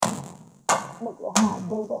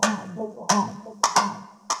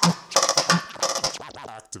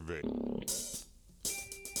Activate.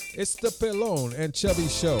 It's the Pelon and Chubby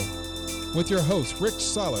Show with your hosts Rick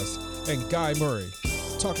Salas and Guy Murray,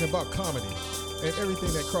 talking about comedy and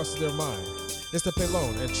everything that crosses their mind. It's the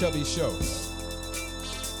Pelon and Chubby Show. Right on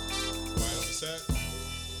the set.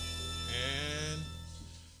 And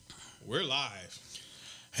we're live.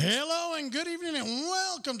 Hello and good evening and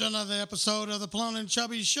welcome to another episode of the Pelon and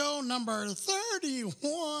Chubby Show, number 31.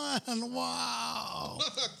 Wow.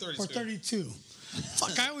 32. Or 32.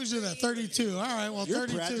 Fuck, I always do that. 32. All right, well, You're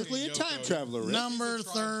 32. practically a time traveler, Rick. Number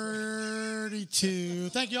 32.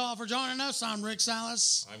 Thank you all for joining us. I'm Rick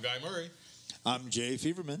Salas. I'm Guy Murray. I'm Jay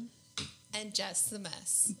Feverman. And Just the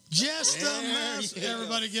Mess. Just the Mess. Yeah.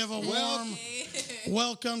 Everybody give a warm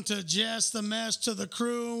welcome to Just the Mess to the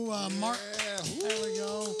crew. Mark, there we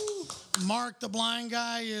go. Mark, the blind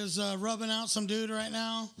guy, is rubbing out some dude right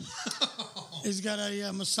now. He's got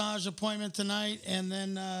a massage appointment tonight. And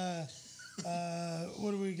then,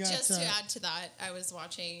 what do we got? Just to add to that, I was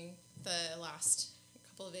watching the last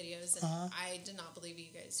couple of videos, and I did not believe you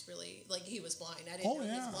guys really, like, he was blind. I didn't know he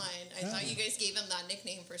was blind. I thought you guys gave him that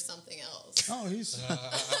nickname for something else. Oh, he is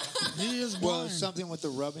blind. Well, something with the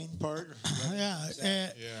rubbing part. Yeah.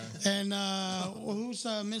 And who's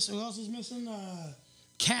missing? Who else is missing?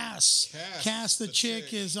 Cass. Cass, the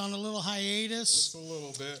chick, is on a little hiatus. Just a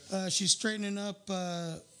little bit. She's straightening up,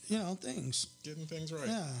 things. Getting things right.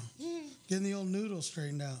 Yeah. Getting the old noodle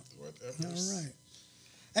straightened out. Whatever. All right.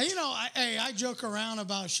 And, I joke around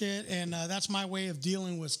about shit, and that's my way of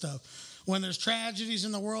dealing with stuff. When there's tragedies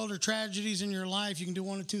in the world or tragedies in your life, you can do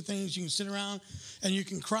one of two things. You can sit around and you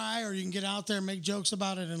can cry, or you can get out there and make jokes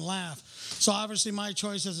about it and laugh. So obviously my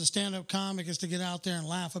choice as a stand-up comic is to get out there and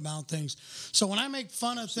laugh about things. So when I make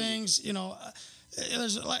fun of things,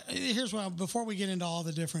 here's what, before we get into all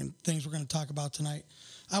the different things we're going to talk about tonight,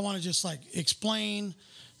 I want to just explain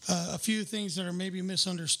a few things that are maybe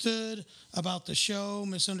misunderstood about the show,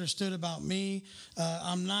 misunderstood about me.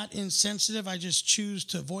 I'm not insensitive. I just choose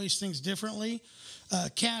to voice things differently.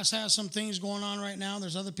 Cass has some things going on right now.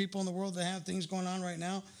 There's other people in the world that have things going on right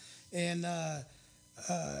now. And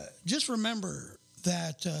just remember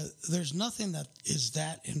that there's nothing that is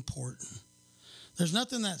that important. There's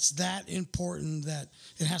nothing that's that important that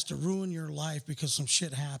it has to ruin your life because some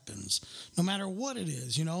shit happens. No matter what it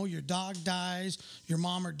is, your dog dies, your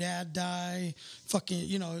mom or dad die,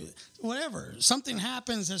 whatever. Something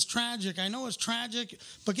happens that's tragic. I know it's tragic,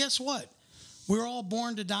 but guess what? We're all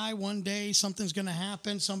born to die one day. Something's going to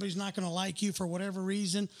happen. Somebody's not going to like you for whatever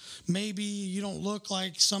reason. Maybe you don't look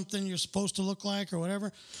like something you're supposed to look like or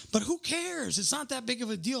whatever. But who cares? It's not that big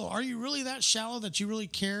of a deal. Are you really that shallow that you really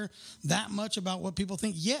care that much about what people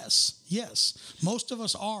think? Yes. Most of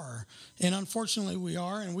us are. And unfortunately we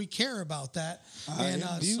are, and we care about that. I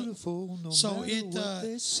am beautiful, no matter what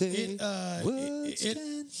they say. Words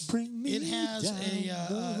can't bring me it has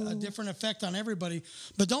down, a different effect on everybody.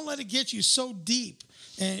 But don't let it get you so deep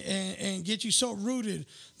and get you so rooted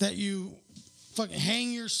that you fucking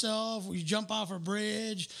hang yourself, you jump off a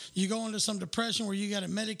bridge, you go into some depression where you got to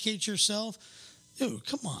medicate yourself. Dude,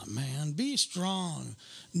 come on, man. Be strong.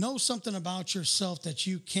 Know something about yourself that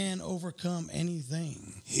you can overcome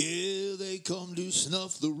anything. Here they come to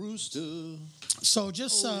snuff the rooster. So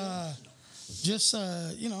just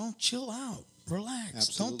chill out. Relax.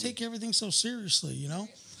 Absolutely. Don't take everything so seriously,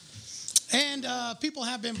 And people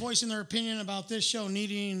have been voicing their opinion about this show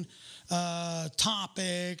needing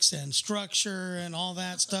topics and structure and all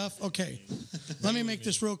that stuff. Okay, let me make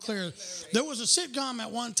this real clear. There was a sitcom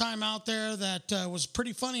at one time out there that was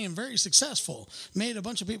pretty funny and very successful. Made a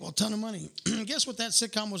bunch of people a ton of money. Guess what that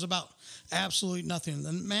sitcom was about? Absolutely nothing.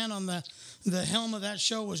 The man on the helm of that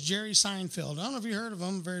show was Jerry Seinfeld. I don't know if you heard of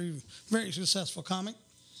him. Very, very successful comic.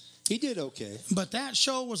 He did okay. But that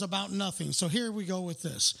show was about nothing. So here we go with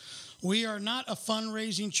this. We are not a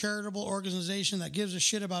fundraising charitable organization that gives a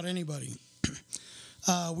shit about anybody.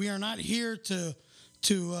 We are not here to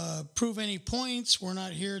prove any points. We're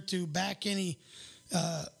not here to back any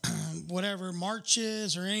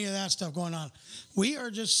marches or any of that stuff going on. We are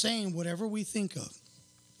just saying whatever we think of.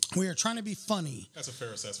 We are trying to be funny. That's a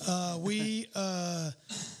fair assessment. We are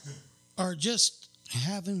just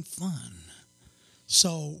having fun.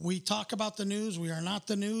 So we talk about the news. We are not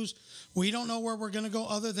the news. We don't know where we're going to go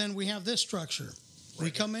other than we have this structure. Right.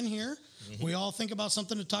 We come in here. Mm-hmm. We all think about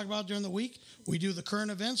something to talk about during the week. We do the current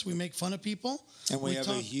events. We make fun of people. And we have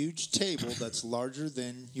a huge table that's larger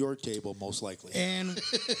than your table, most likely. And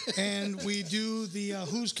we do the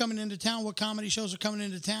who's coming into town, what comedy shows are coming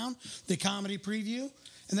into town, the comedy preview.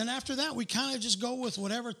 And then after that, we kind of just go with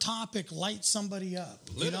whatever topic lights somebody up,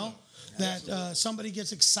 you know, that somebody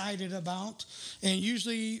gets excited about. And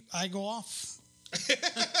usually I go off.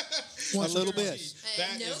 A little bit.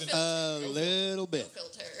 A little bit.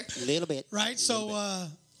 A little bit. Right? So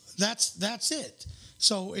that's it.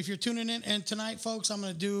 So if you're tuning in, and tonight, folks, I'm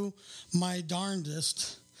going to do my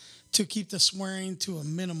darndest to keep the swearing to a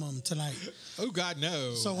minimum tonight. Oh, God,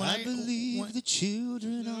 no. So when I believe the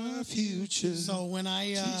children are our future. So when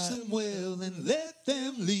I teach them well and let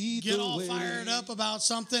them lead get the all way. fired up about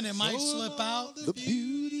something, it might slip out. The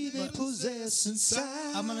beauty they possess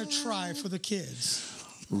inside. I'm going to try for the kids.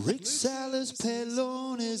 Rick Salas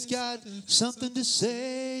Pelone's got something to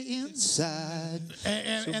say inside.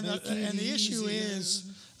 And the issue is,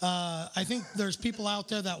 I think there's people out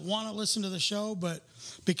there that want to listen to the show, but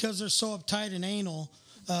because they're so uptight and anal,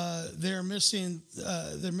 they're missing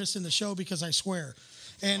the show because I swear.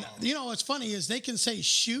 And you know what's funny is they can say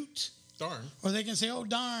shoot, darn, or they can say oh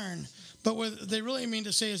darn, but what they really mean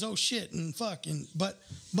to say is oh shit and fuck and but.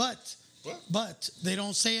 But they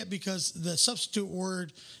don't say it because the substitute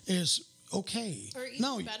word is okay. Or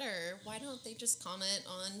even better, why don't they just comment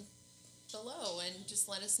on below and just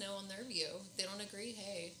let us know on their view? If they don't agree,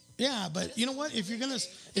 hey. Yeah, but you know what? If you're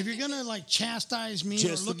gonna like chastise me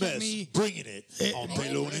just or look at me, bringing it on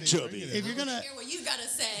Pelone and Chubby. If you're gonna hear what you gotta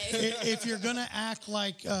say, if you're gonna act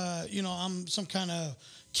like I'm some kind of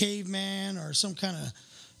caveman or some kind of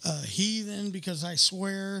heathen because I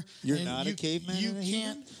swear you're not a caveman.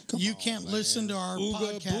 You can't listen to our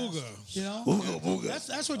podcast. Booga. You know, booga.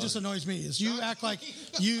 That's what just annoys me is you act like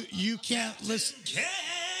you can't listen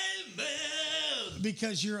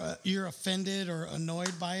because you're offended or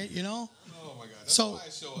annoyed by it. You know. Oh my God. That's So why I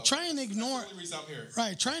show up. try and ignore. That's the only reason I'm here.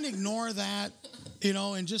 Right, try and ignore that.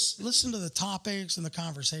 And just listen to the topics and the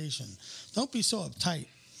conversation. Don't be so uptight.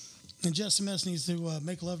 And Jess Mess needs to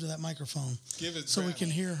make love to that microphone so we can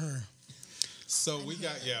hear her. So we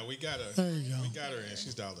got her. There you go. We got her in.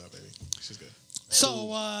 She's dialed up, baby. She's good.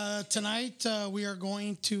 So tonight we are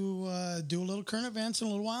going to do a little current events in a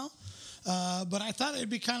little while. But I thought it'd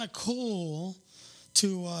be kind of cool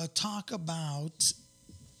to talk about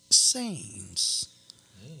sayings.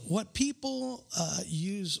 What people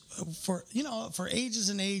use for ages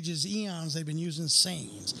and ages, eons, they've been using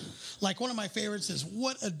sayings. Like one of my favorites is,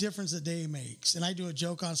 what a difference a day makes. And I do a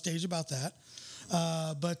joke on stage about that.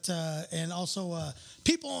 And also,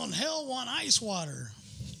 people in hell want ice water.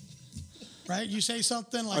 Right? You say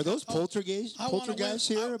something like... Are those poltergeists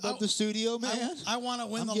here above the studio, man? I want to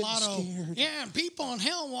win the lotto. Scared. Yeah, and people in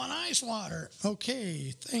hell want ice water.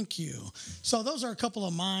 Okay, thank you. So those are a couple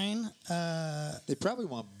of mine. They probably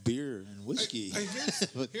want beer and whiskey.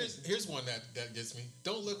 Here's one that gets me.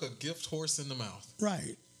 Don't look a gift horse in the mouth.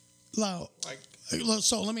 Right.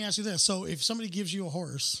 So let me ask you this. So if somebody gives you a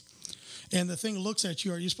horse... and the thing looks at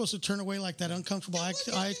you, are you supposed to turn away like that uncomfortable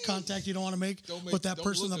eye contact you don't want to make with that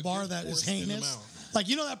person in the bar that is heinous? Like,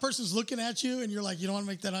 that person's looking at you and you're like, you don't want to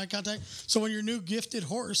make that eye contact? So when your new gifted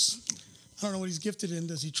horse, I don't know what he's gifted in.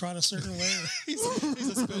 Does he trot a certain way? He's a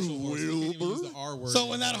special horse. He can't even use the R word. So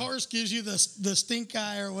when that horse gives you the stink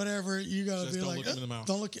eye or whatever, you got to be like,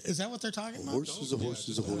 don't look. Is that what they're talking about? Horse is a horse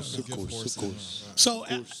is a horse, of course. So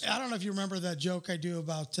I don't know if you remember that joke I do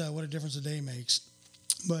about what a difference a day makes.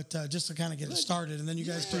 But just to kind of get it started, and then you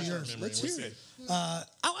guys do yours. Let's hear it. I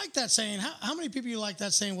like that saying. How many people you like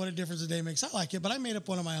that saying, what a difference a day makes? I like it, but I made up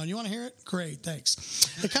one of my own. You want to hear it? Great,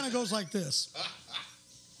 thanks. It kind of goes like this.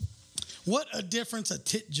 What a difference a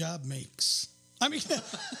tit job makes. I mean,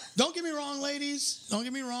 don't get me wrong, ladies. Don't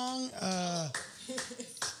get me wrong.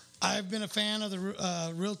 I've been a fan of the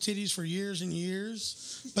real titties for years and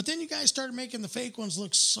years. But then you guys started making the fake ones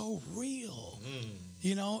look so real.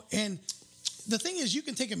 And... the thing is, you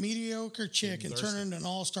can take a mediocre chick and turn her into an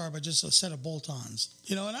all-star by just a set of bolt-ons,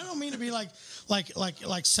 and I don't mean to be like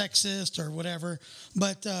sexist or whatever,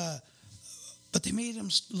 but they made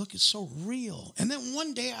them look so real. And then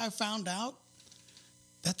one day I found out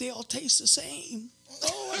that they all taste the same.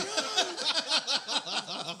 Oh my God!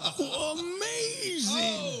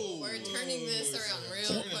 Amazing! We're turning this around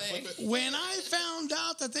real quick. When I found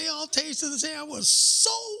out that they all tasted the same, I was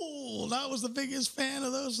sold. I was the biggest fan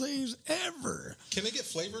of those things ever. Can they get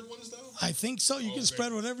flavored ones though? I think so. You can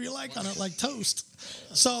spread whatever you like on it, like toast.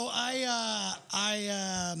 So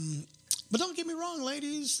but don't get me wrong,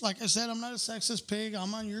 ladies. Like I said, I'm not a sexist pig.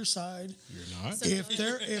 I'm on your side. You're not. So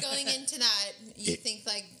going into that, you think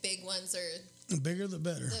like big ones are... the bigger the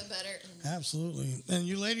better. The better. Absolutely. And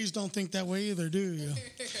you ladies don't think that way either, do you?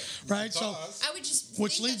 Right? So I would just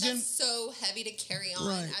which think leads that's so heavy to carry on.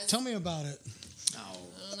 Right. Tell me about it. I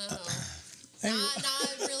don't know.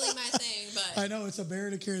 Not really my thing, but I know it's a bear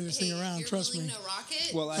to carry this thing around. Trust me. To rock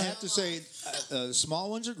it? Well, I have to say, small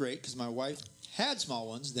ones are great because my wife had small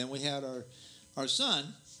ones. Then we had our son,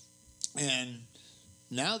 and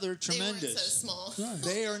now they're tremendous. They weren't so small. Right.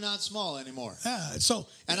 They are not small anymore. Yeah.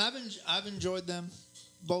 And I've enjoyed them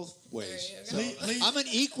both ways. There you So, I'm an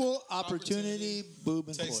equal opportunity boob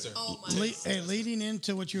employer. Taster. Oh my! Leading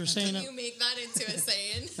into what you were saying, Can you make that into a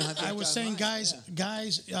saying? I was saying, guys,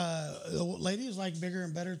 the ladies like bigger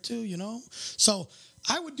and better too. You know, so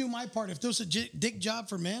I would do my part if there was a dick job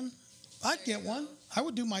for men. I'd get one. I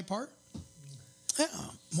would do my part. Yeah,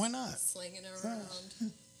 why not? Slinging it around.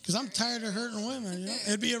 Because I'm tired of hurting women. You know?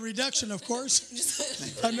 It'd be a reduction, of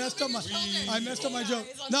course. I messed up my joke.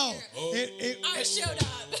 No, I showed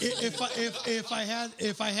up.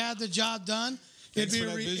 if I had the job done,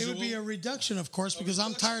 it would be a reduction, of course, because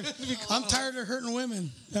I'm tired. I'm tired of hurting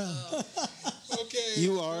women. Yeah. Okay.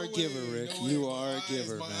 You are a giver, Rick. You are a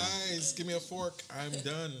giver, my man. eyes. Give me a fork. I'm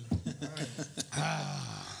done.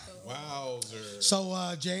 Wowzer.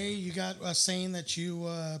 So, Jay, you got a saying that you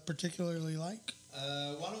particularly like?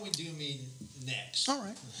 Why don't we do me next? All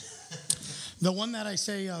right. The one that I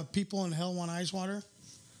say, people in hell want ice water.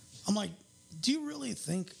 I'm like, do you really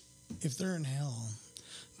think if they're in hell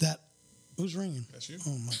that who's ringing? That's you.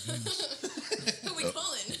 Oh my goodness. Who we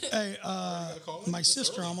calling? Hey, my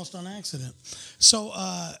sister almost on accident. So,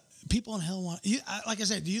 people in hell want. Like I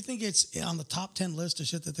said, do you think it's on the top 10 list of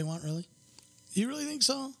shit that they want? Really? You really think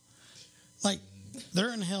so? Like,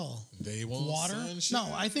 they're in hell. They want water. sunshine.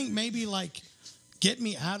 No, I think maybe like. Get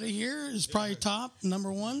me out of here is probably top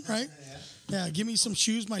number one, right? Yeah, give me some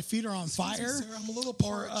shoes. My feet are on fire. Sir, I'm a little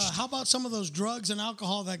Or parched. how about some of those drugs and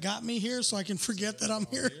alcohol that got me here so I can forget that I'm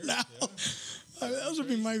here now? Yeah. Those would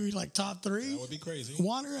be maybe like top 3. That would be crazy.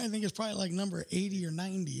 Water, I think, is probably like number 80 or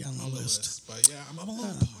 90 on the list. But yeah, I'm a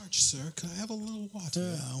little parched, sir. Could I have a little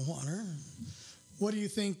water? Yeah, water. What do you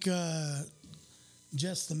think,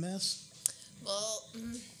 Jess the Mess? Well,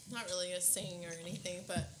 not really a saying or anything,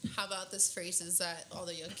 but how about this phrases that all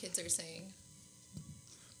the young kids are saying?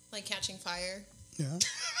 Like catching fire. Yeah.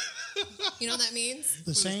 You know what that means?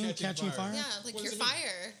 The saying, catching catching fire? fire? Yeah, like What you're does it mean?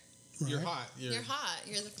 fire. You're Right. hot. You're hot.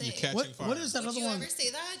 You're the thing. You're catching What fire. is that Would other you one? ever say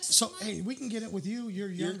that to So, someone? hey, we can get it with you. You're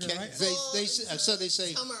younger, right? So they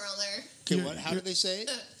say. Somewhere around there. Okay, what? How do they say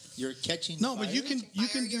it? You're catching. No, but fire? you can Fire,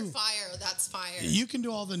 you're do fire. That's fire. you can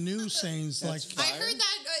do all the new sayings like That's I fire? heard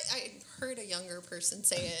that. I heard a younger person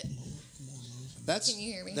say it. That's. Can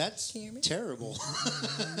you hear me? That's Can you hear me? terrible.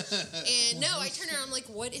 And no, I turned around. I'm like,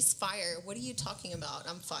 what is fire? What are you talking about?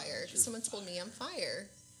 I'm fire. Someone told me I'm fire.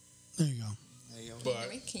 there you go. There you go. Can you But hear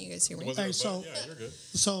me? Can you guys hear me? was it Hey, a so- but? Yeah, you're good.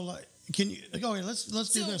 So like, can you go ahead? Let's do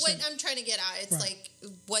So this. what I'm trying to get at, it's Right. like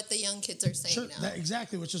what the young kids are saying Sure, now. that,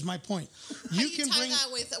 exactly, which is my point. How You do can tie bring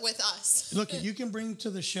that with us. look. You can bring to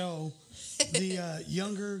the show the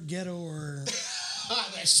younger ghetto or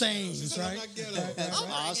sayings, right? not ghetto. Right, right, I'll right.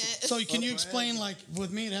 bring Awesome. it. So can you explain, like,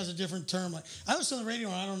 with me, it has a different term. Like, I listen to the radio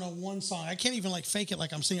and I don't know one song. I can't even like fake it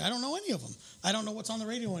like I'm singing. I don't know any of them. I don't know what's on the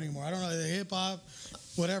radio anymore. I don't know the hip hop,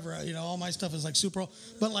 whatever. You know, all my stuff is like super.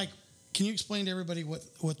 But like, can you explain to everybody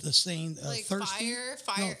what the saying Like thirsty?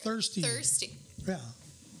 fire. No, thirsty. Thirsty. Yeah.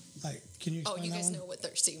 Like, can you Oh, explain you that guys one? know what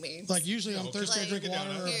thirsty means. Like usually I'm Okay. thirsty. I drink Break it down.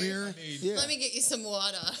 water or a Here. beer. Yeah. Let me get you some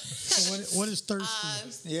water. So what is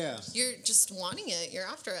thirsty? Yeah. You're just wanting it. You're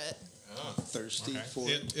after it. Thirsty Okay. for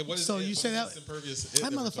it. What is So it? you say What that- is impervious it that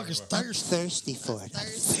that we're motherfucker's talking about? thirsty. Thirsty for it.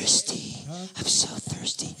 Thirsty. I'm so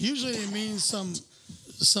thirsty. Usually it means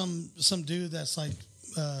some dude that's like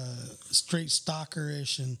straight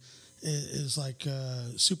stalker-ish and is like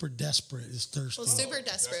super desperate, is thirsty. Well, super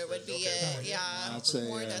desperate would be it. Yeah. I'd say,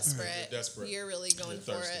 more desperate. You're desperate. You're really going You're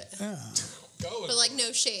for thirsty. it. Yeah. Go But like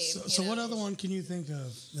no shame. So you what know? other one can you think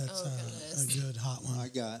of that's Oh, a goodness. good hot one? I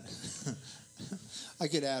got. I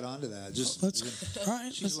could add on to that. Just All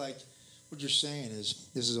right. she's like, what you're saying is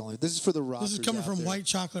this is for the rockers. This is coming out from there. white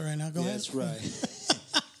chocolate right now. Go Yeah, ahead. that's right.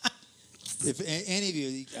 If any of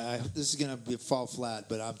you, this is gonna fall flat,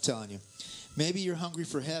 but I'm telling you, maybe you're hungry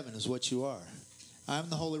for heaven, is what you are. I'm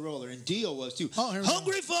the holy roller, and Dio was too. Oh, here we go.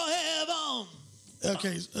 Hungry for heaven,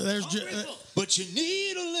 Okay, so but you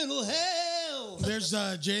need a little hell. there's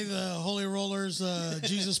Jay the Holy Rollers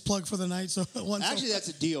Jesus plug for the night. So once Actually, that's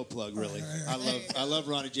a Dio plug, really. I love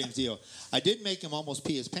Ronnie James Dio. I did make him almost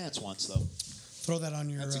pee his pants once, though. throw that on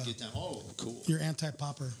your That's a good time. Oh, cool. your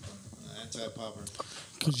anti-popper Anti-popper.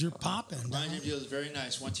 because you're popping. Ronnie James Dio is very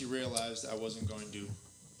nice once he realized I wasn't going to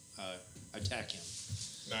attack him.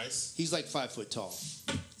 Nice. He's like 5 foot tall.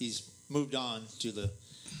 He's moved on to the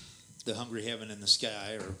hungry heaven in the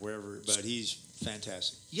sky or wherever, but he's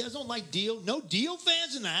fantastic. You guys don't like Dio? No Dio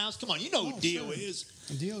fans in the house? Come on, you know who Dio is.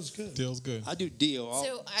 Dio's good. Deal's good. I do Dio.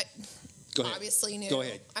 So I Go ahead. obviously knew. Go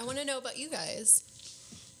ahead. I want to know about you guys.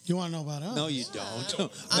 You want to know about us? No, you don't.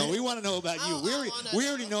 No, we want to know about you. We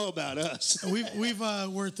already know about us.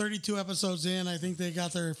 We're 32 episodes in. I think they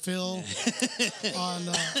got their fill on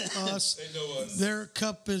us. They know us. Their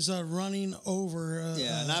cup is running over.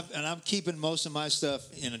 Yeah, and I'm keeping most of my stuff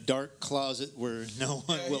in a dark closet where no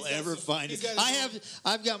one will ever find it.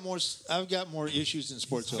 I've got more issues than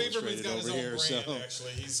Sports Favorman's Illustrated got his over own here. brand, So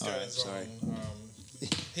actually. He's got right, his sorry. own.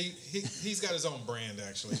 He's got his own brand,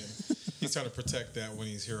 actually. And he's trying to protect that when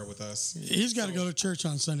he's here with us. He's got to go to church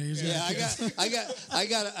on Sunday. yeah,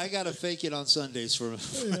 I got to fake it on Sundays for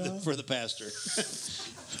the pastor.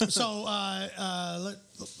 So,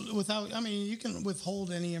 you can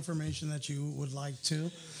withhold any information that you would like to,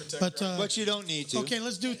 But you don't need to. okay,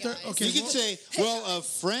 let's do. Okay, You can say, well, a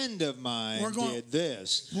friend of mine did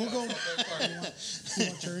this. We'll go. You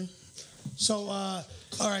want Jerry? So, all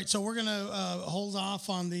right. So we're gonna hold off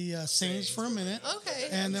on the Saints for a minute. Okay.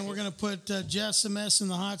 And then we're gonna put Jess Mess in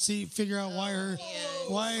the hot seat. Figure out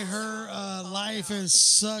why her life is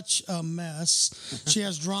such a mess. She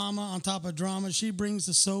has drama on top of drama. She brings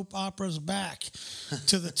the soap operas back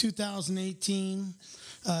to the 2018.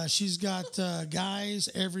 She's got guys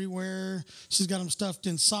everywhere. She's got them stuffed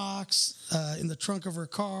in socks, in the trunk of her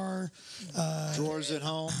car. Drawers at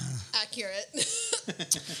home. Accurate.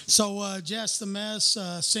 So, Jess the Mess,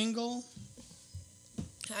 single.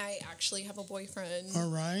 I actually have a boyfriend. All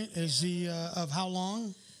right. Is he of how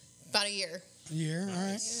long? About a year. A year. All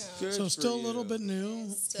right. Good So for still a you. little bit new.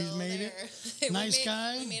 Still He's made there. it. Nice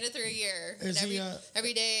guy. We made it through a year. Is And he,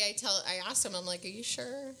 every day I ask him, I'm like, are you sure?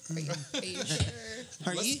 Are you sure?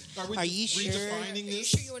 Are you sure? redefining Are you this?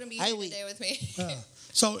 sure you want to be here today with me?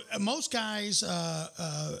 So most guys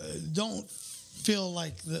don't feel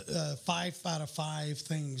like the 5 out of 5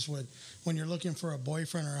 things when you're looking for a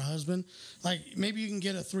boyfriend or a husband. Like maybe you can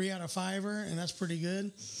get a 3 out of 5er, and that's pretty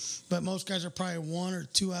good. But most guys are probably 1 or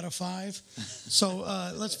 2 out of 5. So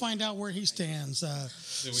let's find out where he stands.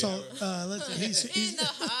 He's In the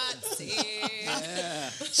hot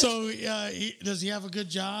seat. So does he have a good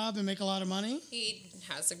job and make a lot of money? He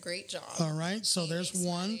has a great job. All right, so there's makes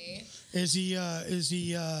one. money. Is he a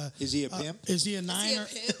pimp? Is he a 9 or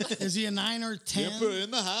pimp? is he a 9 or 10? Pimp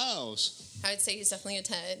in the house. I would say he's definitely a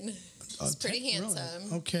 10. He's pretty 10? Really?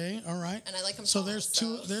 handsome. Okay, all right. And I like him So tall, there's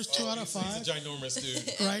two. so- There's 2 out of He's a 5. ginormous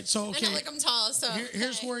dude. Right. So And okay. I like him tall, so.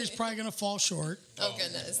 Here's where he's probably gonna fall short Oh,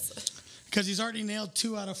 goodness. because he's already nailed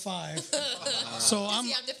 2 out of 5. So Does I'm.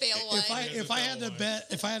 he have to fail one? If I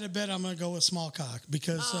had to bet, I'm gonna go with small cock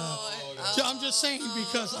because I'm just saying he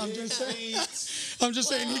got.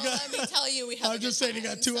 Let me tell you, we have. I'm just saying he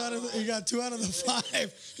got 2 out of the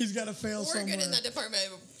 5. He's got to fail We're somewhere. good in that department.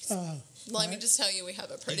 Let me just tell you, we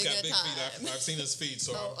have a pretty He's got good big time. feet. I've seen his feet,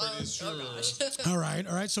 so I'm pretty sure. gosh. All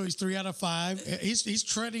right. So he's 3 out of 5. He's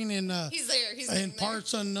treading in He's there. He's in there.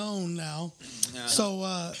 parts unknown now. Yeah.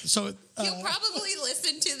 So He'll probably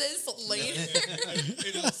listen to this later.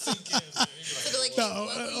 It'll sink in. He'll be like, no,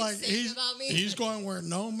 what were you like saying about me? he's going where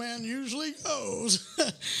no man usually goes.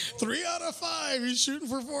 3 out of 5. He's shooting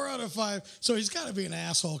for 4 out of 5. So he's got to be an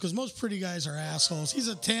asshole because most pretty guys are assholes. He's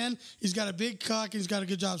a 10. He's got a big cock. He's got a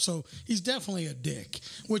good job. So he's definitely a dick,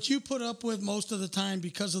 which you put up with most of the time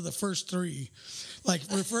because of the first 3. Like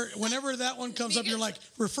whenever that one comes up, you're like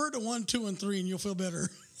refer to 1, 2, and 3, and you'll feel better.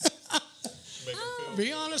 Make him feel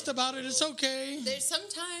Be honest about it. It's okay. There's some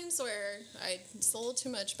times where it's a little too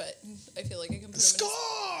much, but I feel like I can put him Score!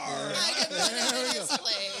 I can put him in his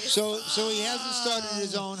place. So he hasn't started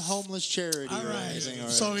his own homeless charity All or right. anything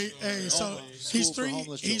already. So he's School for 3.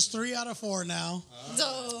 homeless He's 3 out of 4 now. So,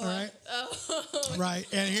 All right. Right.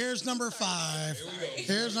 And here's number 5.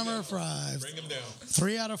 Here's number 5. Bring him down.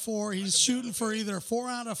 3 out of 4. He's shooting for either 4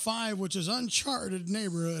 out of 5, which is uncharted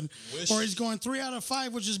neighborhood, or he's going 3 out of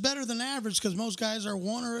 5, which is better than average because most guys are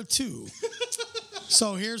 1 or a 2.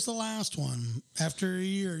 So here's the last one. After a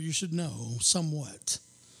year, you should know somewhat.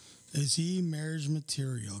 Is he marriage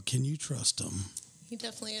material? Can you trust him? he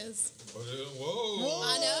definitely is. Whoa.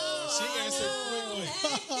 I know. She answered quickly.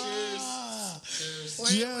 Cheers.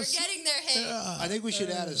 We're Yes. getting there, hey. I think we should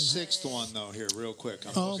add a 6th one though here, real quick.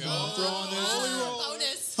 I'm Oh, throwing this.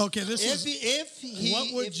 Bonus. Okay, this is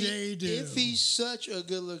what would if Jay do? If he's such a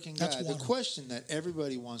good-looking That's guy, the water. question that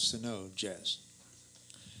everybody wants to know, Jess.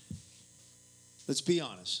 Let's be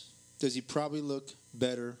honest. Does he probably look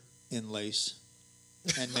better in lace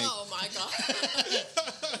and makeup? Oh my God.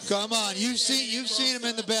 Come on, you've seen him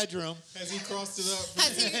in the bedroom. Has he crossed it up?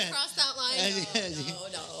 Has he crossed that line? Has he-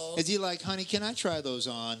 No. Is he like, honey, can I try those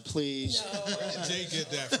on, please? No. Where did Jay get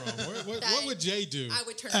that from? What would Jay do? I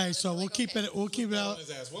would turn. Hey, so we'll keep it. We'll keep it On out. his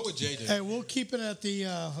ass. What would Jay do? Hey, we'll keep it at the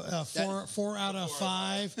 4 out of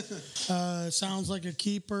 5. Sounds like a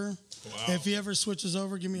keeper. Wow. If he ever switches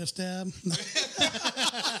over, give me a stab.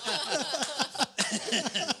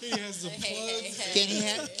 He has the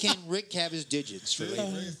plugs. Can Rick have his digits for later?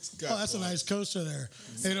 He's got Oh, that's a plugs. nice coaster there.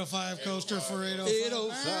 805 coaster for 805.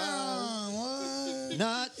 805. Ah, what?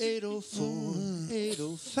 Not 804,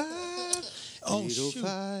 805. Oh, shoot.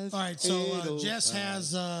 805, All right, so Jess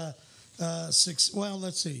 805. has 6. Well,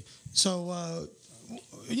 let's see. So,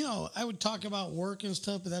 I would talk about work and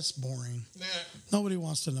stuff, but that's boring. Nah. Nobody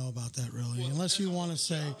wants to know about that, really, unless you want to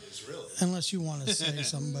say,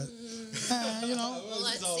 something. But Well,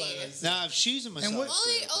 let's see. Now, if she's a massage what-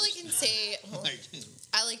 All I can say, well, Like-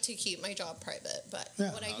 I like to keep my job private, but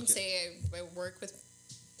Yeah. what I can Okay. say, I work with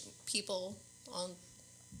people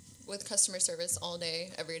with customer service all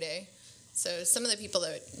day, every day. So some of the people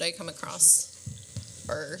that I come across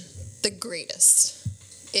are the greatest.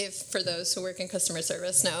 If for those who work in customer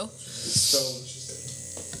service know.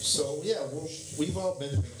 So yeah, we've all been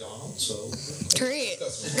to McDonald's, so Great.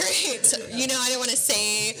 So, I didn't want to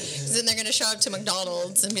say, 'cause then they're going to show up to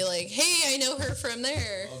McDonald's and be like, hey, I know her from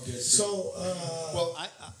there. So, well,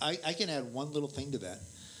 I can add one little thing to that.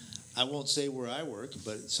 I won't say where I work,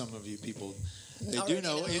 but some of you people they Already do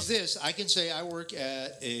know know. is this. I can say I work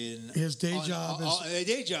at His day job is a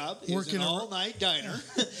day job is working an a- all-night diner,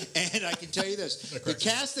 and I can tell you this: the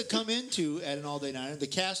cast that come into at an all-day diner, the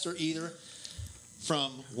cast are either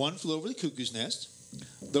from One Flew Over the Cuckoo's Nest,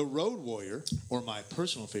 The Road Warrior, or my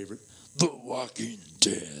personal favorite, The Walking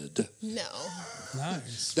Dead. No.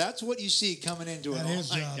 nice. That's what you see coming into an That his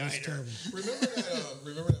all-night job is diner. terrible.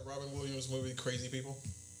 Remember that Robin Williams movie, Crazy People?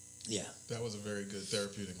 Yeah. That was a very good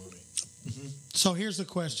therapeutic movie. So here's the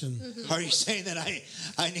question: Are you saying that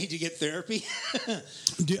I need to get therapy?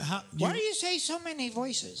 Why do you say so many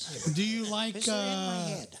voices? Do you like It's in my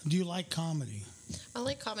head. Do you like comedy? I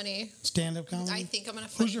like comedy. Stand-up comedy? I think I'm a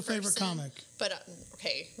funny Who's your favorite person, comic? But,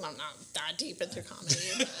 okay, I'm not that deep into comedy.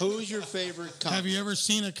 Who's your favorite comic? Have you ever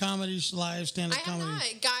seen a comedy live I stand-up have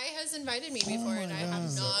comedy? not. Guy has invited me before, my and I have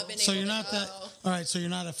God. not been So able you're to not go. that. All right, so you're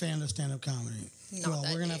not a fan of stand-up comedy. Not well,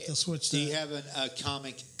 that we're gonna have deep. to switch Do that. you have a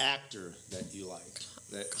comic actor that you like?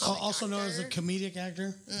 That Comic Also known as a actor? comedic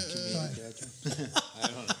actor. comedic actor? I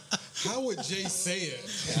don't know. How would Jay say it?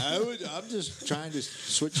 I'm just trying to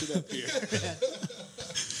switch it up here.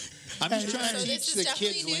 I'm just trying to So teach this is the definitely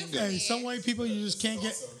kids new lingo. for Hey, me. some white people you just can't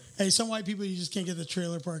get. Hey, some white people you just can't get the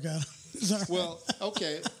trailer park out. Sorry. Well,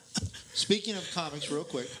 okay. Speaking of comics, real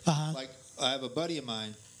quick, like I have a buddy of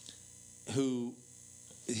mine who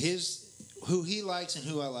he likes and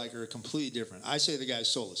who I like are completely different. I say the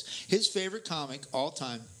guy's soulless. His favorite comic all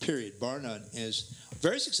time, period, bar none, is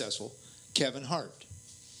very successful, Kevin Hart.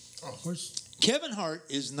 Where's- Kevin Hart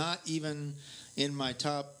is not even in my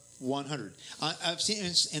top 100. I've seen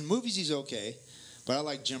in movies he's okay, but I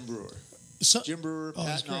like Jim Brewer. so- Jim Brewer, Oh,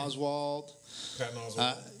 he's Patton great. Oswalt, Patton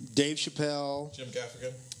Oswalt, Dave Chappelle, Jim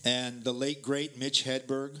Gaffigan. and the late great Mitch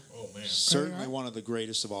Hedberg. Oh man, Certainly Alright. one of the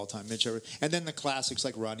greatest of all time, Mitch Hedberg. And then the classics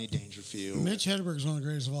like Rodney Dangerfield. Mitch Hedberg is one of the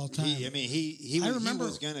greatest of all time. He I was, remember- he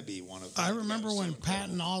was going to be one of. I remember when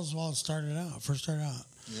Patton Oswalt first started out.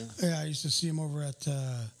 Yeah, I used to see him over at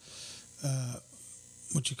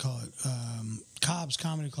what you call it, Cobb's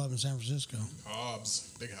Comedy Club in San Francisco.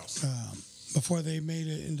 Hobbs, Big House. Before they made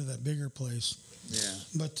it into that bigger place. Yeah.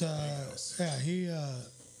 But yeah,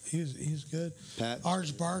 he's good. Pat.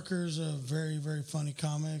 Arch Barker's a very, very funny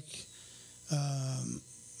comic.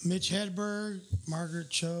 Mitch Hedberg, Margaret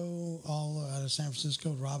Cho, all out of San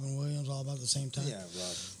Francisco. Robin Williams, all about the same time. Yeah,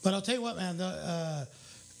 Rob. But I'll tell you what, man.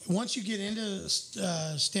 Once you get into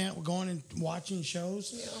going and watching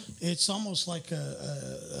shows, it's almost like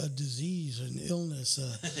a disease, an illness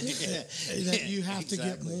that you have to get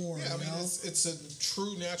Exactly. more. Yeah, I you mean, know? it's a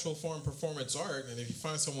true natural form performance art, and if you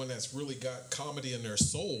find someone that's really got comedy in their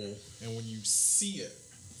soul, and when you see it,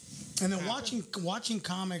 And then watching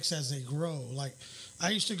comics as they grow. Like I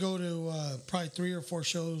used to go to probably 3 or 4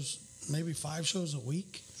 shows, maybe 5 shows a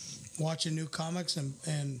week, watching new comics.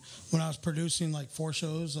 And when I was producing like 4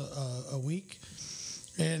 shows a week,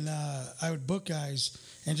 and I would book guys,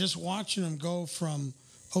 and just watching them go from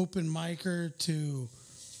open micer to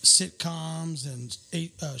sitcoms and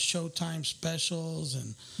Showtime specials,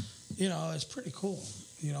 and it's pretty cool.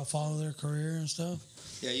 Follow their career and stuff.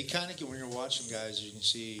 Yeah, you kind of get when you're watching guys, you can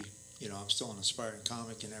see. I'm still an aspiring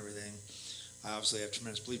comic and everything. I obviously have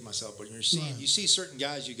tremendous belief in myself, but you're seeing, Right. you see certain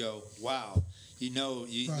guys, you go, wow. You know,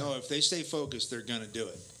 Right. if they stay focused, they're gonna do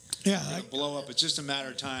it. Yeah, They're gonna blow up. It's just a matter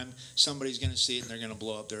of time. Somebody's going to see it, and they're going to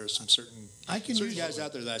blow up. There are some certain guys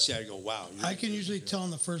out there that I see. I go, wow. I can usually tell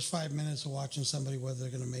in the first 5 minutes of watching somebody whether they're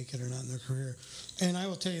going to make it or not in their career. And I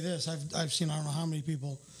will tell you this: I've seen I don't know how many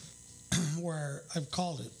people where I've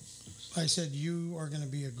called it. I said you are going to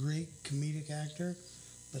be a great comedic actor,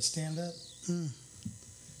 but stand up,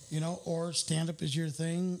 or stand up is your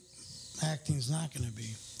thing. Acting's not going to be.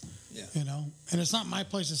 Yeah. And it's not my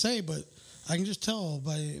place to say, but I can just tell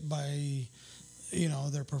by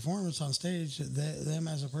their performance on stage, them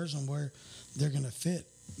as a person, where they're going to fit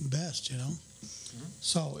best, Mm-hmm.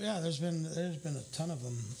 So yeah, there's been a ton of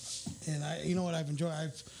them, and what I've enjoyed.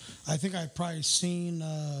 I think I've probably seen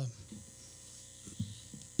a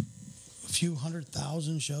few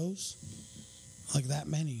 100,000 shows, like that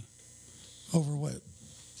many, over what,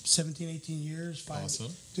 17, 18 years.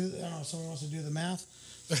 Awesome. I don't know. Someone wants to do the math.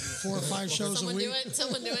 4 or 5 shows a week.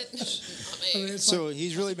 Someone do it. Not me. So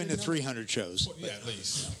he's really been to 300 shows. Yeah, at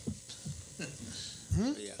least.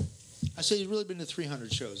 Yeah. I say he's really been to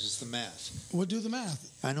 300 shows. It's the math. We'll do the math.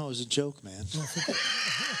 I know it was a joke, man.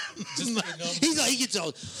 Just He gets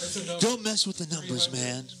all. Don't mess with the numbers,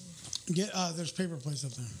 man. There's paper plates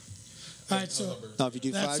up there. All right, so Now, if you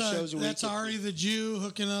do 5 shows a week, that's Ari the Jew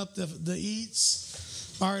hooking up the eats.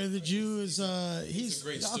 Ari the Jew is he's a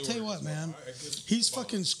great I'll tell you what, steward. man. He's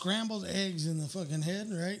fucking scrambled eggs in the fucking head,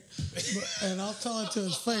 right? And I'll tell it to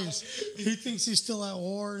his face. He thinks he's still at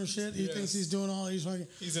war and shit. He thinks he's doing all these fucking.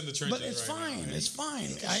 He's in the trenches. But it's right fine. now. It's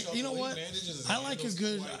fine. You know what? I like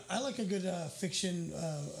a good fiction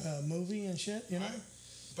movie and shit.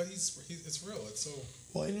 But it's real. It's so.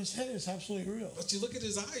 Well, in his head, it's absolutely real. But you look at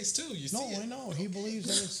his eyes too. You see it. I know. He believes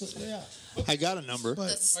that it's I got a number. The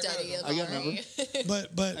But study of I got a Ari.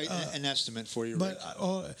 but an estimate for you. But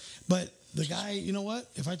but the guy, you know what?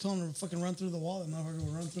 If I told him to fucking run through the wall, that motherfucker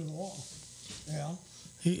would run through the wall. Yeah.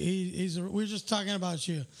 We're just talking about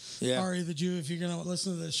you, Ari the Jew. If you're gonna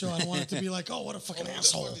listen to this show, I don't want it to be like, oh, what a fucking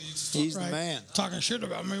asshole. He's the man. Talking shit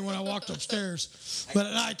about me when I walked upstairs. But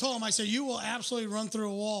I told him, I said, you will absolutely run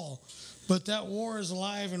through a wall. But that war is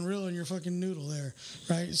alive and real in your fucking noodle there,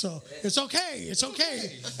 right? So it's okay. It's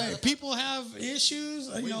okay. Hey, people have issues.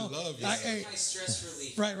 We love you.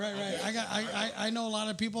 Stress relief. Right. I know a lot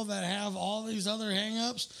of people that have all these other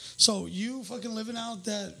hang-ups. So you fucking living out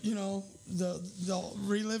that, the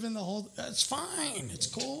reliving the whole. That's fine. It's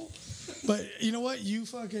cool. But you know what? You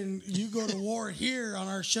go to war here on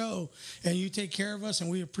our show, and you take care of us, and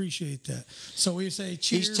we appreciate that. So we say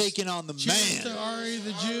cheers. He's taking on the Cheers man. to Ari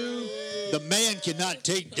the Jew. The man cannot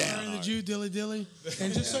take Ari down. the Jew, dilly.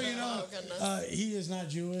 And just so you know, goodness. he is not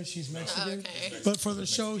Jewish. He's Mexican. Okay. But for the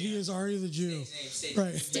show, he is Ari the Jew.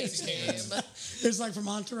 Right. Stage name. It's like from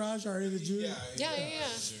Entourage, Ari the Jew. Yeah. Yeah,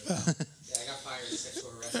 I got fired for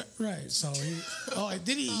sexual harassment. Right. So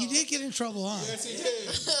he did get in trouble, huh? Yes, he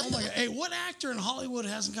did. Oh my God! Hey, what actor in Hollywood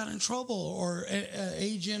hasn't gotten in trouble, or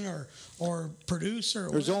agent, or producer?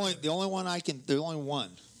 Or There's whatever? the only one.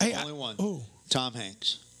 Hey, only one. Who? Tom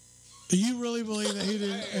Hanks. Do you really believe that he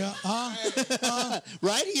didn't?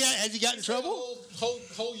 Right? Has he gotten in trouble?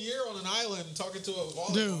 Whole year on an island talking to a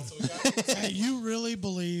volleyball. Dude. So he got- Hey, you really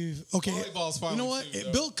believe? Okay, Volleyball's fine you know with what? you,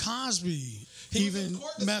 though. Bill Cosby He was in even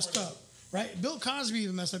court this messed morning. up, right? Bill Cosby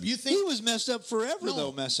even messed up. You think He was messed up forever,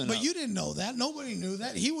 though, messing but up. you didn't know that. Nobody knew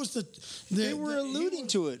that. He was They were alluding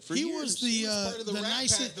to it for he years. was the He was part of the Rat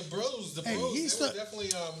nicest. Pack, the bros. Hey, he's they were the- definitely.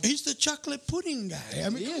 He's the chocolate pudding guy. I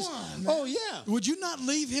mean, He come is. on. Oh, man. yeah. Would you not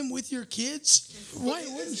leave him with your kids? Why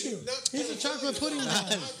wouldn't you? He's a chocolate pudding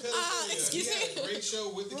guy. Excuse me? A great show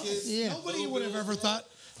with the kids. Yeah. Nobody would have ever thought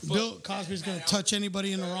Bill Cosby's going to touch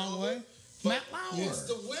anybody in the wrong way. Matt Lauer. It's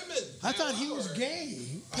the women. I thought he was gay.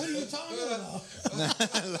 What are you talking about?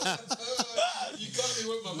 You caught me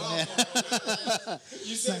with my mouth.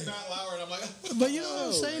 You said Matt Lauer, and I'm like. But you know what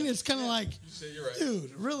I'm saying? It's kind of like, You're right.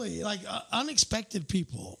 dude, really, like unexpected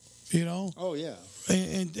people, Oh, yeah.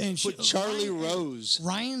 and Put Charlie Rose.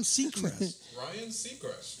 Ryan Seacrest. Ryan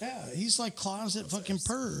Seacrest. Yeah, he's like closet fucking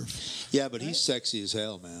perv. Yeah, but he's sexy as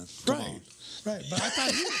hell, man. Come Right. on. Right, but I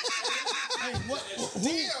thought he.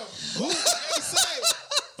 Hey,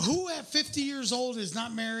 who at 50 years old is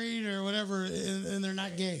not married or whatever, and they're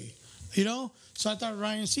not gay? So I thought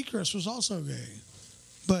Ryan Seacrest was also gay,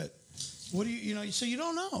 but what do so you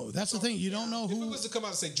don't know. That's the thing. You don't know If who. it was to come out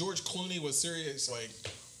and say George Clooney was serious, like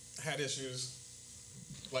had issues,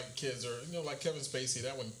 like kids, or like Kevin Spacey,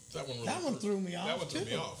 that one really threw me off. That one threw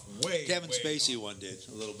me too. off. Way Kevin way Spacey off. one did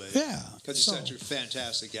a little bit. Yeah, Because he's so- such a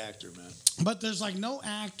fantastic actor, man. But there's like no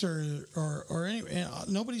actor or any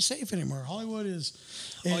nobody's safe anymore. Hollywood is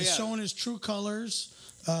yeah. showing its true colors.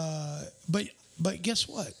 But guess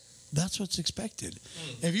what? That's what's expected.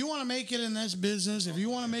 If you want to make it in this business, if you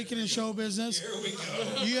want to make it in show business,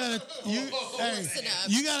 you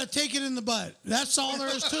gotta take it in the butt. That's all there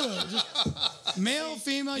is to it. Just male,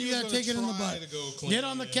 female, you gotta take it in the butt. Get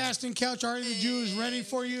on the casting couch. Artie the Jew is ready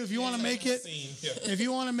for you. If you want to make it,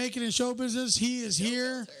 in show business, he is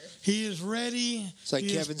here. He is ready. It's like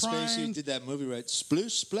He is Kevin Spacey primed. did that movie, right?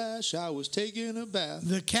 Splish splash, I was taking a bath.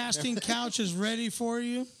 The casting couch is ready for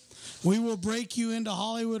you. We will break you into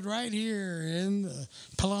Hollywood right here in the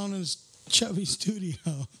Pallone and Chubby studio.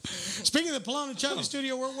 Speaking of the Pallone and Chubby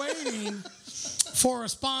studio, we're waiting for a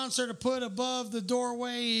sponsor to put above the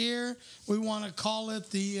doorway here. We want to call it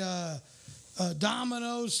the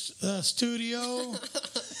Domino's studio.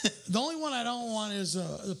 The only one I don't want is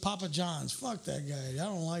the Papa John's. Fuck that guy. I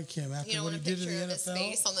don't like him after You don't what want he a did to the picture of his NFL.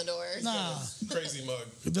 face on the door. Nah, Crazy mug.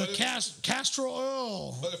 the Castro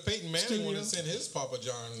Oil. But if Peyton Manning wanted to send his Papa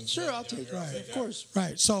John, Sure, I'll take it. Right, Of course.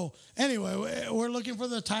 Right. So anyway, we're looking for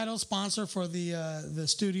the title sponsor for the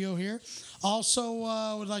studio here. Also,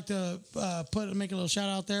 would like to make a little shout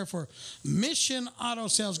out there for Mission Auto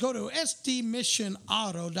Sales. Go to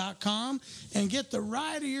sdmissionauto.com and get the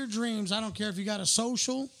ride of your dreams. I don't care if you got a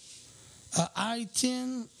social,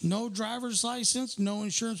 I-10, no driver's license, no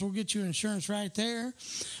insurance. We'll get you insurance right there.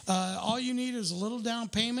 All you need is a little down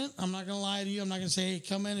payment. I'm not going to lie to you. I'm not going to say, hey,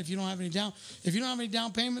 come in if you don't have any down. If you don't have any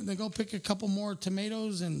down payment, then go pick a couple more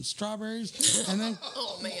tomatoes and strawberries, and then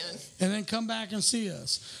Oh man. and then come back and see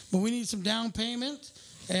us. But we need some down payment,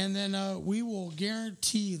 and then we will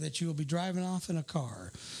guarantee that you will be driving off in a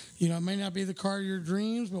car. You know, it may not be the car of your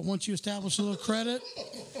dreams, but once you establish a little credit,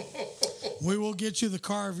 we will get you the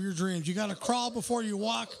car of your dreams. You got to crawl before you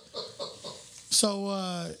walk. So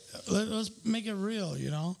let's make it real,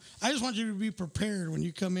 you know. I just want you to be prepared when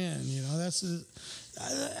you come in, you know.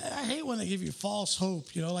 I hate when they give you false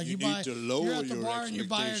hope, you know. Like You you're need to lower at the your bar and you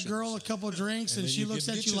buy a girl a couple of drinks and she looks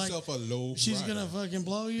at you like she's going to fucking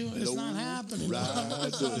blow you. It's not happening.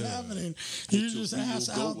 It's not happening. You just ask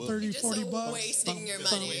out 30, You're just 40 bucks. wasting your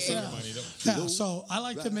money. Yeah, so I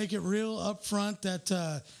like to make it real up front that,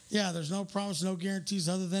 there's no promise, no guarantees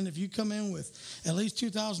other than if you come in with at least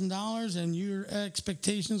 $2,000 and your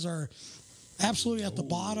expectations are absolutely at the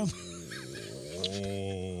bottom,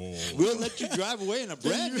 We'll let you drive away in a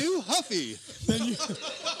brand new Huffy. then you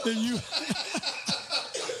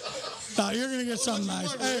no, you're going to get something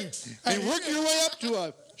nice. And work your way up to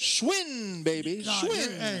a Schwinn, baby. No,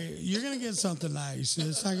 Schwinn. you're going to get something nice.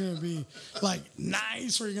 It's not going to be like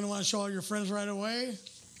nice where you're going to want to show all your friends right away.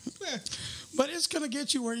 But it's going to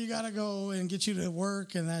get you where you got to go and get you to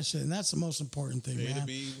work and that shit. And that's the most important thing, man.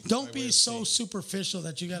 Don't be so superficial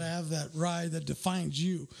that you got to have that ride that defines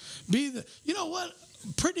you. You know what?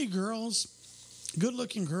 Pretty girls,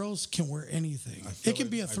 good-looking girls can wear anything. It can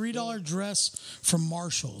be a $3 dress from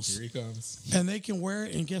Marshalls. Here he comes. And they can wear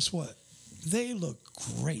it, and guess what? They look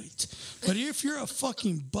great. But if you're a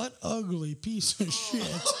fucking butt ugly piece of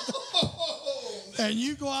shit, and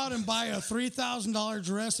you go out and buy a $3,000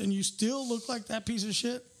 dress and you still look like that piece of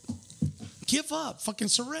shit, give up. Fucking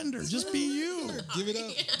surrender. Just be you. Give it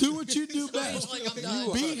up. Do what you do best. Like I'm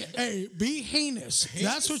done. Be heinous.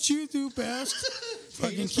 That's what you do best.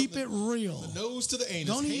 Fucking keep it real. Nose to the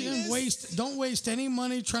anus. Don't waste any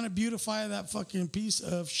money trying to beautify that fucking piece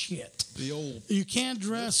of shit. The old. You can't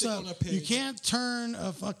dress Lipstick up. on a pig. You can't turn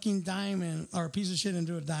a fucking diamond or a piece of shit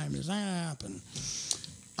into a diamond. It's not gonna happen.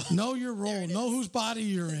 Know your role. Know whose body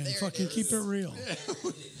you're in. There it Fucking is. keep it real.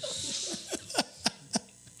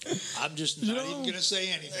 I'm just not even going to say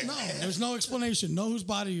anything. No, there's no explanation. Know whose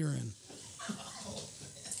body you're in.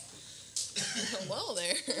 Well,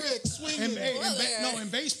 there. In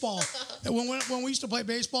baseball, when we used to play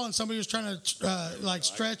baseball and somebody was trying to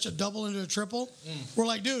stretch a double into a triple, we're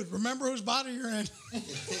like, dude, remember whose body you're in.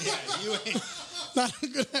 You ain't. Not a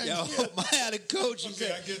good idea. Yo, I had a coach. He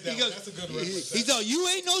said, I get that he one. goes, That's a good he reference. thought, you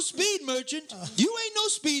ain't no speed merchant. You ain't no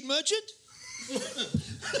speed merchant.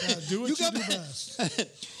 Do what you got- do best.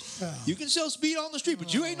 You can sell speed on the street,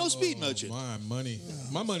 but you ain't no speed merchant. My money.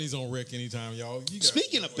 My money's on Rick anytime, y'all. You guys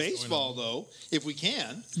Speaking know of what's going baseball, on. though, if we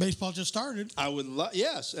can, Baseball just started. I would love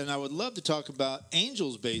and I would love to talk about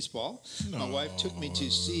Angels baseball. My wife took me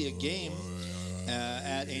to see a game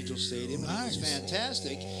at Angel Stadium. And It was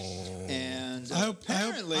fantastic, and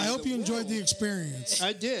I hope you enjoyed the experience.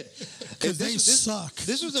 I did. Because they suck.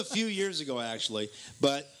 This was a few years ago, actually,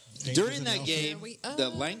 but. During that game, Here we the are.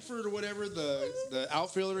 Langford or whatever, the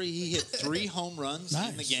outfielder, he hit 3 home runs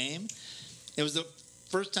in the Nice. game. It was the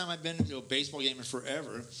first time I've been to a baseball game in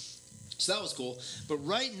forever. So that was cool. But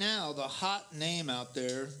right now, the hot name out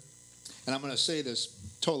there, and I'm going to say this,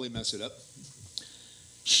 totally mess it up.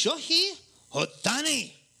 Shohei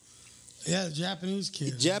Ohtani. Yeah, the Japanese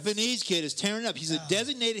kid. Japanese kid is tearing up. He's a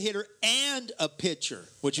designated hitter and a pitcher,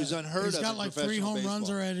 which is unheard He's of. got in like 3 professional home runs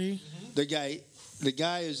baseball. already. The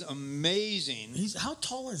guy is amazing. How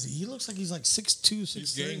tall is he? He looks like he's like 6'2", 6'3".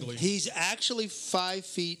 He's gangly. He's actually 5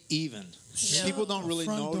 feet even. Yeah. People don't really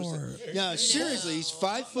Front notice door. it. Yeah, seriously, he's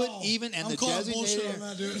 5 foot even, and I'm the calling bullshit designated. on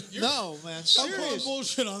that, dude. No, man, I'm calling serious.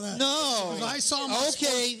 bullshit on that. No, 'Cause I saw him.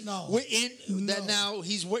 Okay, No. we're in that No. now.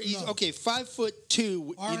 He's No. okay,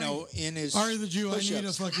 5'2". Ari- You know, in his Ari the Jew, I push-ups. need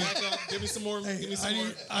a fucking. Back up. Give me some more. Hey, give me some I more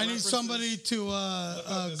need references. somebody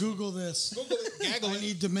to Google this. Google it. Gaggle I it.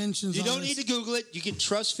 need dimensions. You on don't this. need to Google it. You can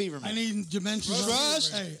trust Feverman. I need dimensions. on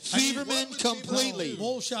Trust this. Hey, I need- Feverman completely.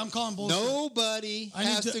 Bullshit. I'm calling bullshit. Nobody I need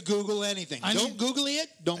has to- to Google anything. I Don't need- Google it.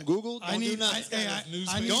 Don't Google. I Don't do need. nothing.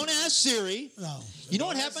 I need. Don't ask Siri. No. You know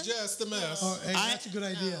what That's happened? just a mess. Oh, hey, that's a good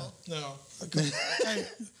idea. No. Okay. Hey,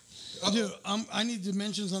 dude, I need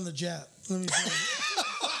dimensions on the Jap. Let me see.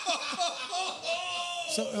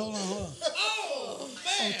 So hold on. Oh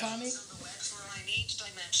man! Tommy. I need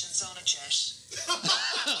dimensions on a jet.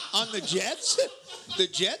 On the Jets? The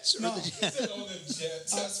Jets? Or No. the Jets? On the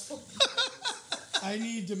Jets. That's I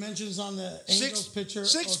need dimensions on the Angels pitcher.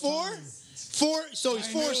 6'4"? Ohtani. 4. So he's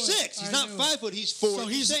I knew it. 4'6". He's I not knew it. 5 foot. He's 4. So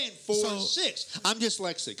he's he's- saying 4'6". I'm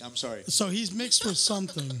dyslexic. I'm sorry. So he's mixed with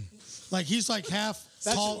something. Like he's like half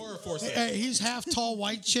That's tall. 4 or 4'6". Hey, he's half tall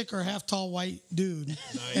white chick or half tall white dude,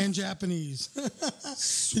 and Japanese.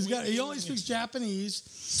 He only speaks Japanese.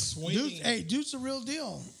 swinging. Dude's the real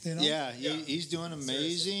deal. You know. Yeah, he's doing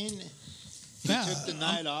amazing. He Yeah, took the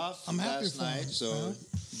night off I'm happy last for him. night, so Uh-huh.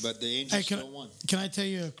 but the Angels Hey, still won. can I tell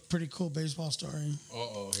you a pretty cool baseball story?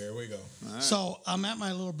 Uh-oh, here we go. So I'm at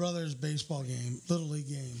my little brother's baseball game, little league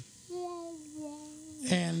game,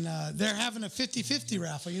 and they're having a 50-50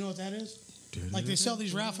 raffle. You know what that is? Like they sell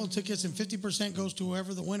these raffle tickets, and 50% goes to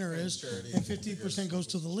whoever the winner is, and 50% goes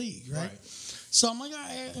to the league, right? So I'm like,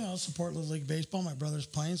 I support little league baseball. My brother's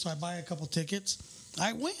playing, so I buy a couple tickets.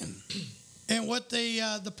 I win, and what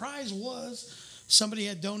the prize was, somebody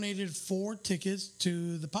had donated 4 tickets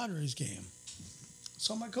to the Padres game.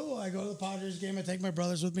 So I'm like, cool. I go to the Padres game. I take my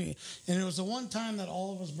brothers with me. And it was the one time that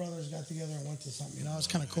all of us brothers got together and went to something. You know, it was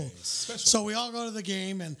kind of cool. So we all go to the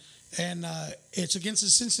game, and it's against the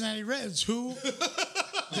Cincinnati Reds, who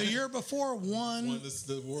the year before won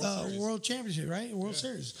the World Series. World Championship, right? World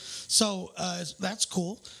Series. So that's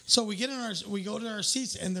cool. So we go to our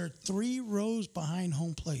seats, and they're 3 rows behind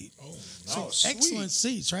home plate. Oh, So excellent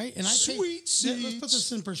seats, right? And I Sweet paid, let's put seats.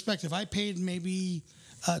 this in perspective. I paid maybe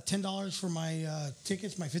 $10 for my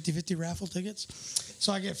tickets, my 50-50 raffle tickets.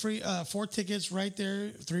 So I get free 4 tickets right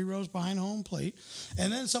there, 3 rows behind home plate.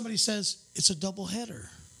 And then somebody says, it's a double header.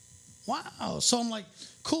 Wow. So I'm like,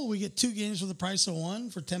 cool, we get 2 games for the price of 1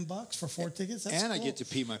 for $10 for 4 tickets. That's And I cool. get to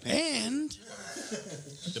pee my pants. And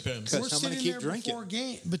Depends. Because we're I'm sitting gonna keep there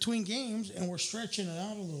drinking. between games, and we're stretching it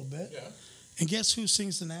out a little bit. Yeah. And guess who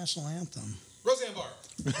sings the national anthem? Roseanne Barr.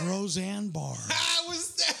 Roseanne Barr. How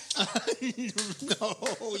was that? No,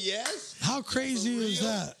 yes. How crazy is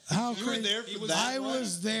that? How You were crazy? there for that I one?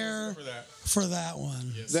 was there For that. for that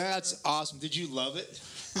one. That's awesome. Did you love it?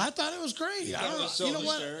 I thought it was great. I don't know. was so You know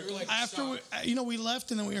what? hysterical. Like After we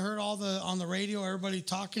left, and then we heard all on the radio, everybody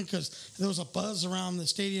talking because there was a buzz around the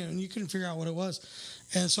stadium, and you couldn't figure out what it was.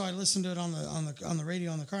 And so I listened to it on the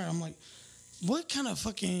radio on the car. And I'm like, what kind of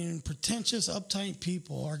fucking pretentious, uptight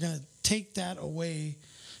people are gonna take that away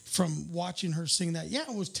from watching her sing that? Yeah,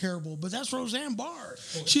 it was terrible, but that's Roseanne Barr.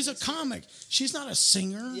 She's a comic. She's not a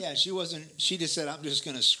singer. Yeah, she wasn't. She just said, "I'm just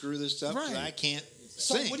going to screw this up. 'Cause Right. I can't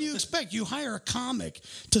So sing." what do you expect? You hire a comic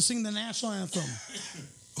to sing the national anthem.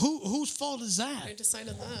 Whose fault is I that?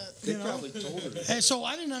 decided that. They you know? probably told her. And so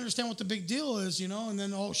I didn't understand what the big deal is, you know. And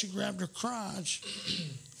then she grabbed her crotch,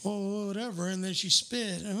 or whatever, and then she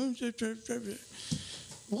spit.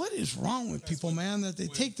 What is wrong with people, man? That they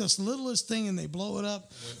take this littlest thing and they blow it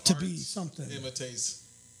up to be art something. Imitates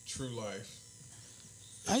true life.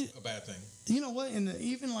 I, A bad thing. you know what? And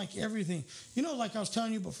even like everything, you know, like I was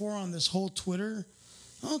telling you before on this whole Twitter.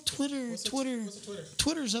 Oh, Twitter. What's a Twitter?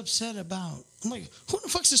 Twitter's upset about. I'm like, who the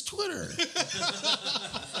fuck's is Twitter?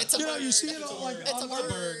 It's a You know, bird. you see it all like It's a online.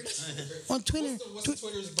 bird. On Twitter. What's the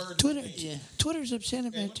Twitter's bird? Twitter. name? Twitter's upset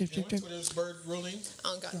about. Twitter's bird real name? I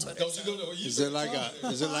don't got Twitter. Don't you go to? Is it like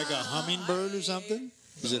a hummingbird or something?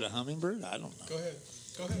 Is it a hummingbird? I don't know. Go ahead.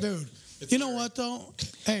 Go ahead. Dude, It's you know Larry. what though?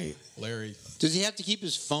 Hey, Larry. Does he have to keep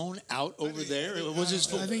his phone out over there? Was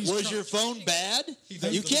his I think he's was your phone bad?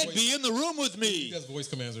 does You the can't voice. be in the room with He me. does voice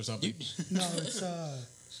commands or something. no, it's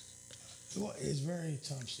Well, it's very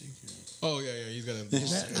top secret. Oh yeah, he's got a.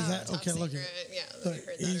 Is that Top okay? Look, secret. Yeah, look, we heard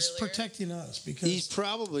that he's earlier. protecting us because He's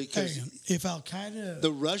probably because hey, if Al Qaeda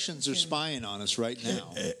the Russians are spying on us right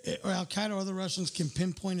now. or Al Qaeda or the Russians can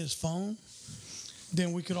pinpoint his phone,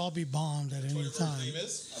 then we could all be bombed at any Twitter bird's time. name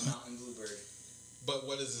is? A mountain bluebird. But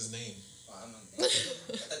what is his name? Well, I don't know.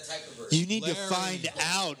 A type of bird. You need to Larry. find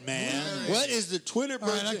out, man. What is the Twitter All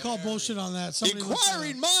right, I bird? call bullshit on that. Somebody look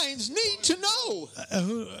Inquiring minds need to know.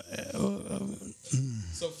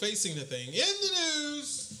 So facing the thing in the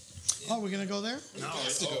news. Oh, we're gonna go there? No,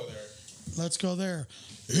 has to go there. Let's go there.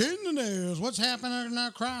 In the news, what's happening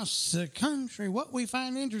across the country? What we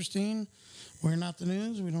find interesting. We're not the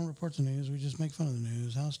news. We don't report the news. We just make fun of the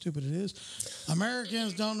news. How stupid it is.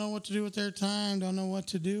 Americans don't know what to do with their time. Don't know what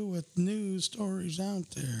to do with news stories out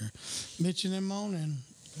there. Bitching and moaning.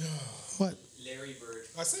 What? Larry Bird.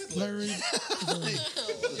 I said Larry. Larry?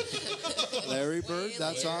 Larry Bird,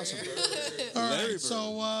 that's awesome. All right, Larry Bird.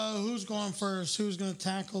 so who's going first? Who's going to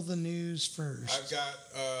tackle the news first? I've got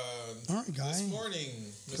All right, Guy. this morning.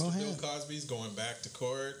 Go Mr. Bill ahead. Cosby's going back to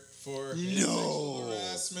court for sexual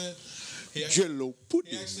harassment. He Jello He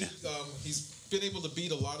pudding. actually, he's been able to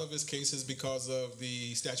beat a lot of his cases because of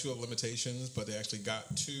the statute of limitations, but they actually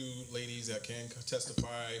got 2 ladies that can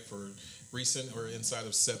testify for recent or inside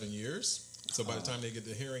of 7 years. So by the time they get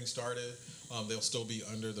the hearing started, they'll still be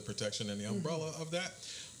under the protection and the umbrella of that.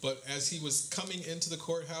 But as he was coming into the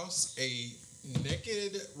courthouse, a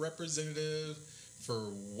naked representative for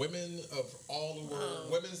women of all the world,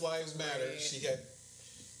 Women's Lives Matter, right. she had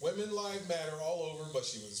Women Lives Matter all over, but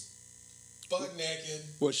she was butt naked.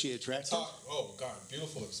 Was she attractive? Oh God,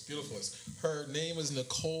 beautifulest. Her name is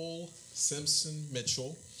Nicole Simpson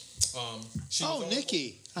Mitchell. She was on-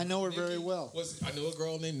 Nikki. I know her very Nikki well. I know a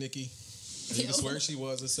girl named Nikki. You can swear she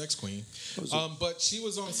was a sex queen. But she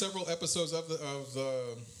was on several episodes of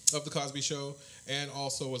the Cosby Show, and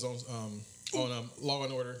also was on Law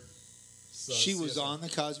and Order. So, She was CSI. on the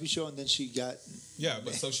Cosby Show, and then she got. Yeah,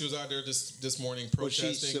 but so she was out there this morning Was she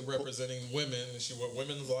protesting, representing women. And she wore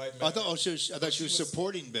Women's Lives Matter. I thought she was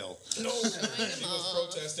supporting Bill. No, she was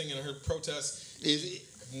protesting, and her protest. Is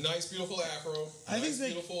Nice, beautiful afro. I think they-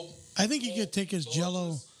 beautiful. I think you could take his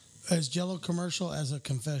Jello commercial as a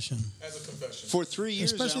confession. As a confession. for 3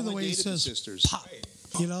 years, Especially I the only way he dated the says sisters. pop.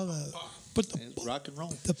 You know, but Rock and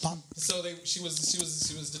roll. the pop. So she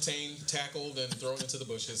was detained, tackled, and thrown into the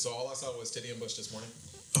bushes. So all I saw was Titty and Bush this morning.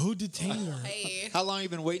 Who detained her? Hey. How long have you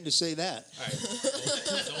been waiting to say that? All right.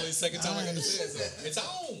 It's only the second time I got to say it. So it's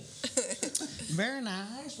on. Very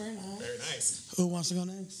nice, very nice. Very nice. Who wants to go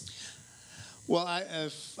next? Well,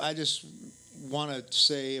 I just want to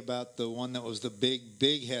say about the one that was the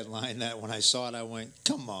big headline that when I saw it, I went,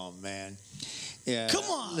 "Come on, man!" Yeah, Come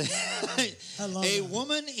on. I love A that.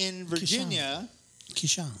 woman in Virginia.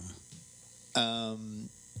 Kishan.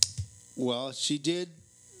 Well, she did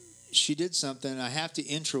something. I have to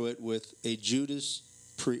intro it with a Judas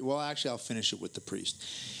priest. Well, actually, I'll finish it with the priest.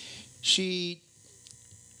 She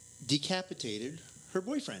decapitated her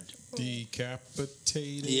boyfriend.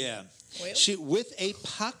 Decapitated. Yeah. Well. She with a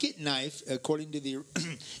pocket knife, according to the.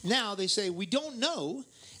 Now they say we don't know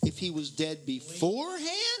if he was dead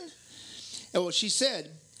beforehand. Oh, well, she said,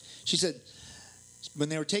 when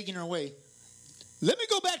they were taking her away, let me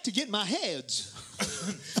go back to get my heads.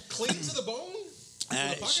 Clean to the bone?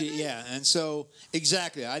 And so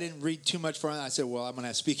exactly. I didn't read too much from it. I said, well, I'm going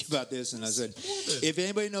to speak about this, and I said, if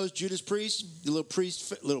anybody knows Judas Priest, the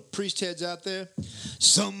little priest heads out there,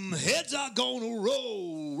 some heads are gonna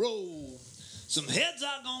roll. Some heads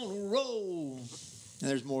are gonna roll. And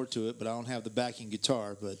there's more to it, but I don't have the backing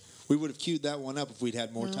guitar. But we would have queued that one up if we'd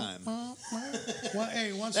had more time. Well,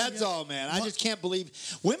 hey, once That's again, all, man. I just can't believe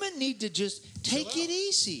women need to just take it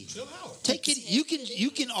easy. Chill out. Take it. You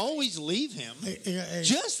can always leave him. Hey.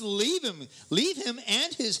 Just leave him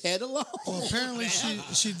and his head alone. Well, apparently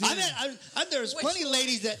she did. There's plenty of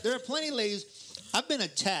ladies there are plenty of ladies. I've been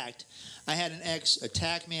attacked. I had an ex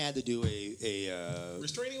attack me. I had to do a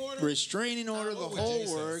Restraining order? restraining order, the Oh, whole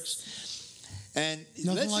Jesus. works. And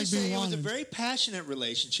Nothing let's like just say being it was a wanted. very passionate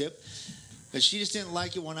relationship. But she just didn't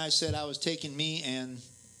like it when I said I was taking me and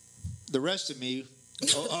the rest of me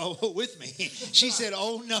with me. She said,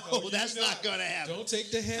 "Oh no, that's not going to happen." Don't take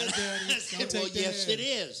the head, Daddy. I said, Don't take well, the yes, head. it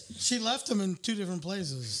is. She left him in 2 different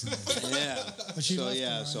places. Yeah. But she So left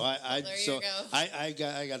yeah, him, so right? I you go.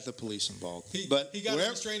 I got the police involved. He but got a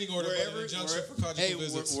restraining order, but an injunction for conjugal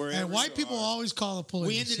visits. wherever And white you people are. always call the police.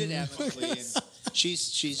 We ended it amicably, and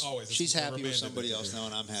she's Always. she's Never happy with abandoned somebody it. else now,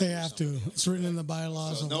 and I'm happy. They with have somebody to. It's written in the bylaws.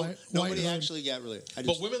 else. So of no, white nobody road. actually got really. I But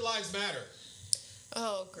just, women lives matter.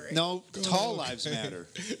 Oh, great. No, tall lives matter.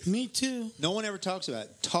 Me too. No one ever talks about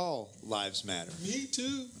it. Tall lives matter. Me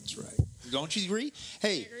too. That's right. Don't you agree?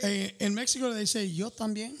 Hey, Hey, in Mexico, they say yo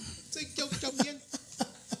también.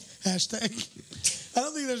 Hashtag. I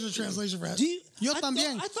don't think there's a translation for that. do you? Yo I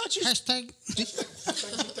también. Thought, I thought you. Hashtag.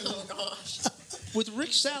 Oh, gosh. With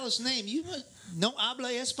Rick Salas' name, you no habla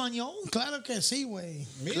español. Claro que sí, güey.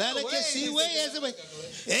 Claro que sí, güey. Ese güey.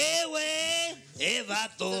 Güey.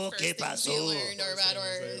 The first things you learn are bad Are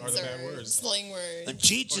words the bad or words. slang words.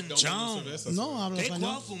 Cheech Or and don't do Chong. cerveza, No hablo ¿Qué cuál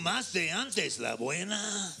español. fumaste antes, la buena?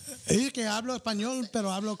 Dice que hablo español, pero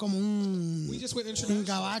hablo como We just went un international.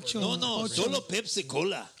 gabacho. No, no, ocho. solo Pepsi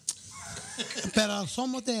Cola. Pero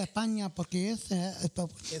somos de España porque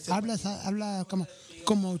habla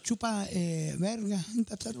como chupa verga.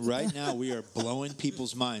 Right now, we are blowing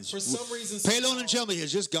people's minds. For some reason, Pelon and Shelby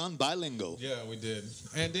has just gone bilingual. Yeah, we did.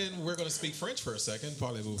 And then we're going to speak French for a second.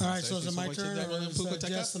 Parlez-vous All right, so français? is it my turn or is it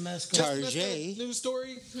just the mascot? Target. News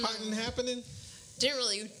story, hot and happening. Didn't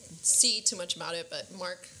really see too much about it, but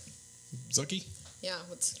Mark, Zucky, yeah,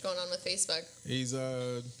 what's going on with Facebook? he's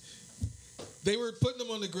they were putting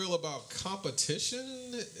him on the grill about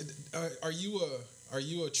competition. Are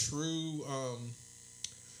you a true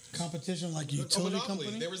Competition like a utility monopoly?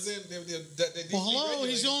 company? They were saying they Well, hello,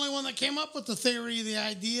 he's the only one that came up with the theory, the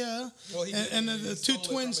idea, Well, he and did. the He two stole it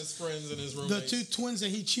from twins, his friends and his the roommates. two twins that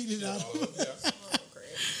he cheated out of, Yeah. Oh, great.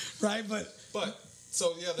 right? But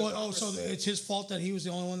So yeah, the oh, so Congress- it's his fault that he was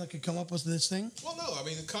the only one that could come up with this thing. Well, no, I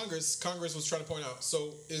mean Congress was trying to point out.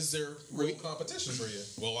 So, is there real competition for you?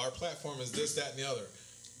 Well, our platform is this, that, and the other.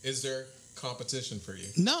 Is there competition for you?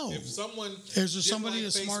 No. If someone Is there didn't somebody like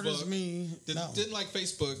as smart as Facebook, me? No. didn't like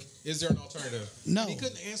Facebook, is there an alternative? No. And he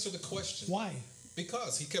couldn't answer the question. Why?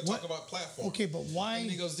 Because he kept What? talking about platform. Okay, but why? And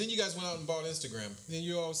he goes, then you guys went out and bought Instagram. Then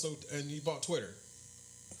you bought Twitter.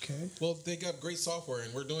 Okay. Well, they got great software,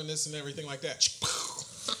 and we're doing this and everything like that.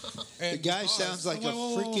 The And guy because- sounds like a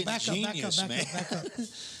Whoa, freaking back up, genius, back man. up, back up.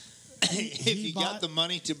 If he he bought- got the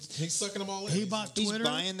money to, he's sucking them all in. He bought he's Twitter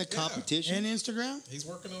buying the competition. and Instagram. He's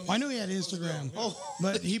working on. I knew he had Instagram. Oh,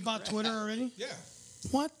 But he bought Twitter already? yeah.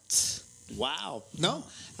 What? Wow. No,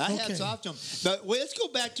 I Okay. hats off to him. But wait, let's go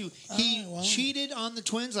back to he right, well. cheated on the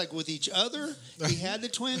twins like with each other. He had the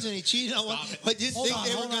twins and he cheated on one. But didn't Hold think on,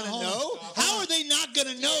 they were hold going on, to hold know. How are they not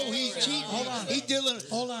going to know he's cheating? Hold on. He did.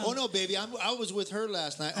 Hold on. Oh no, baby, I was with her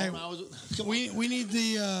last night. Hey, Oh, no, I was. Come on. We need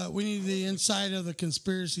the inside of the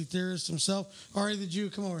conspiracy theorist himself. Ari the Jew,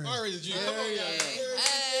 come over here. All right, did you? Come on,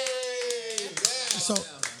 So,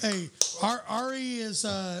 hey, Ari is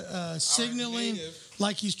signaling native.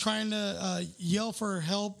 like he's trying to yell for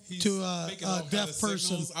help He's to a making all deaf kind of person.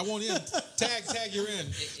 signals. I want in. Tag, you're in.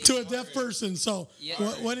 To a deaf person. So, Yeah.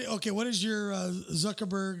 what is your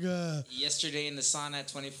Zuckerberg? Yesterday in the sauna at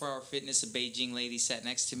 24 Hour Fitness, a Beijing lady sat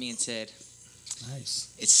next to me and said, Nice.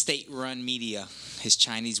 "It's state-run media. His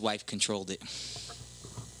Chinese wife controlled it."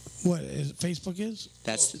 What is Facebook is?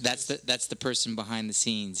 That's the person behind the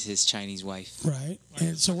scenes. His Chinese wife. Right.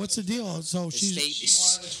 And so what's the deal? So The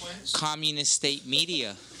she's communist state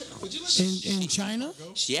media. in China?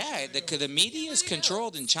 Yeah, the media is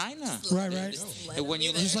controlled in China. Right, right. When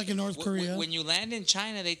you Just like in North Korea. When you land in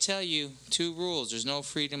China, they tell you two rules: there's no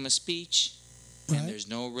freedom of speech, and Right. there's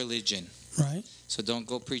no religion. Right. So don't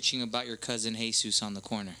go preaching about your cousin Jesus on the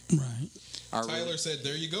corner. Right. Our Tyler said,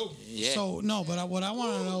 "There you go." yeah. So no, but what I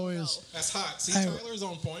want to know is That's hot. See, Hey. Tyler's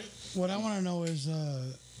on point. what I want to know is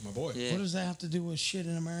My boy. Yeah. what does that have to do with shit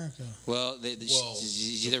in America? Well,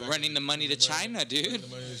 they're running the money to China, Running dude. the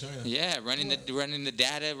money to China. Yeah, running the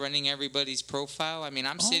data, running everybody's profile. I mean,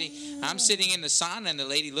 I'm sitting in the sauna, and the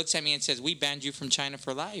lady looks at me and says, "We banned you from China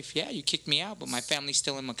for life. Yeah, you kicked me out, but my family's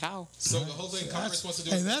still in Macau." So the whole thing Congress wants to do.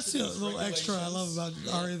 Hey, is that's the introduce little extra I love about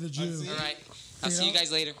Ari the Jew. see. All right, I'll You see you know?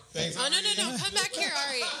 guys later. Thanks, Oh, no. Come back here,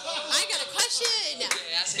 Ari. I got a question.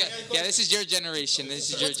 Yeah, this is your generation. This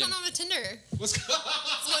is your What's going generation. on with Tinder? What's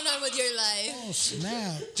What's going on with your life? Oh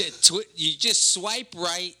snap! You just swipe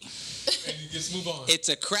right. and you just move on. It's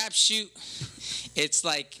a crapshoot. It's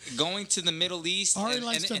like going to the Middle East. Ari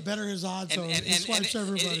likes to better his odds, so he swipes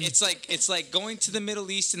everybody. It's like going to the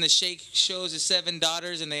Middle East and the sheikh shows his 7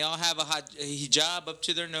 daughters and they all have a hijab up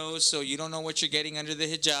to their nose, so you don't know what you're getting under the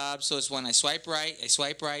hijab. So it's when I swipe right.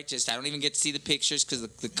 Just I don't even get to see the pictures because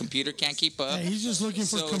the computer can't keep up. Hey, he's just looking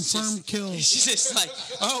for So it's confirmed just- kills. It's just like,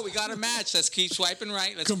 oh, we got a match. Let's keep swiping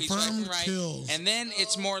right. Let's keep Confirmed swiping right. kills. And then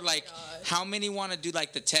it's more like how many want to do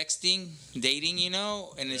like the texting, dating,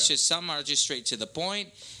 and it's just some are just straight to the point,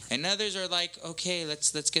 and others are like, okay,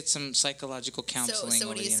 let's get some psychological counseling. So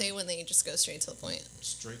what over do you the say internet. when they just go straight to the point?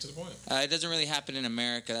 Straight to the point. It doesn't really happen in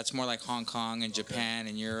America. That's more like Hong Kong and Japan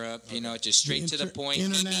and Europe. You know, just straight to the point.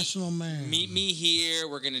 International man. Meet me here.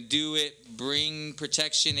 We're gonna do it. Bring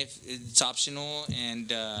protection if it's optional, and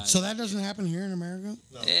So that doesn't happen here in America?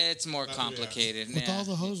 No. it's more Not complicated. With Yeah. all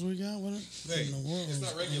the hoes we got? What Hey, in the world? it's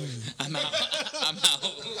not regulated. I'm out. I'm out.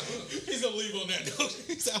 He's gonna leave on that note.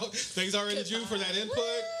 He's out. Thanks already, Jew, for that input.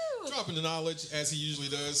 Dropping the knowledge as he usually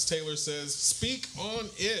does. Taylor says, "Speak on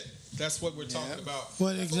it." That's what we're talking about.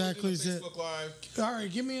 What That's exactly we is do it? on Facebook Live. All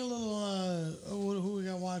right, give me a little, who we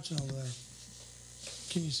got watching over there?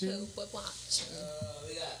 Can you see Who him? would watch?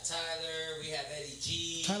 We got Tyler. We have Eddie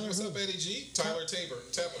G. Tyler What's who? up, Eddie G? Tyler Tabor.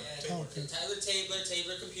 Tabor. Oh, okay. Tyler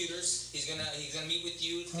Tabler Computers. He's gonna meet with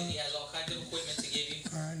you because he has all kinds of equipment to give you.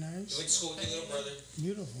 All right, He nice. went to school with your little brother.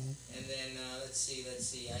 Beautiful. And then let's see.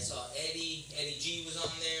 I saw Eddie G was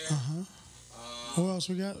on there. Uh-huh. Who else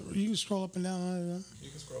we got? You can scroll up and down. You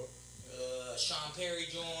can scroll. Sean Perry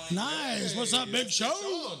joined. Nice. What's up, Big That's Show?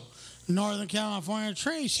 Sean. Northern California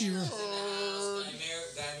Tracy.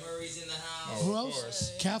 Guy Murray's in the house. Who Of else?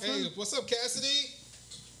 course. Catherine? Hey, what's up, Cassidy?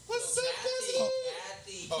 What's up, Cassidy?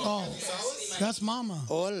 Kathy. Oh, Kathy Salas? that's Mama.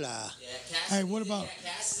 Hola. Yeah, Cassidy. Hey, what about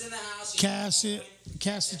Cass is in the house. She's Cassie? on point.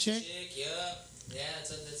 Cassie chick? Yup. Yeah,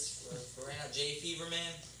 that's for right now. Jay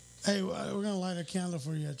Feverman. Hey, we're gonna light a candle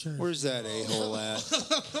for you at church. Where's that a-hole at?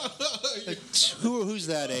 Who's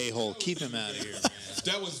that a-hole? Keep him out of here, man.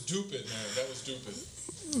 That was stupid, man. That was stupid.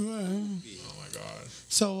 Right. Oh my God.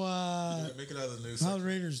 So, Make it out of the news. how's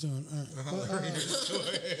Raiders doing?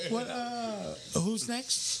 What? Who's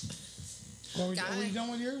next? Are we Guy.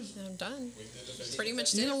 done with yours? I'm done. Pretty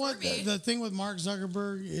much did You know it what? for me. The thing with Mark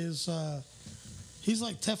Zuckerberg is he's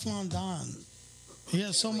like Teflon Don. He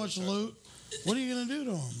has so much loot. What are you gonna do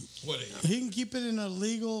to him? What are you? He can keep it in a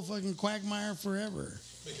legal fucking quagmire forever.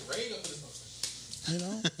 Make it rain up in this motherfucker. You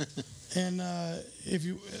know. And if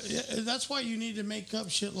you, that's why you need to make up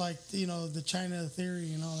shit like the China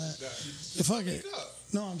theory and all that. Fuck it.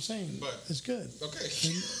 No, I'm saying But- it's good. Okay.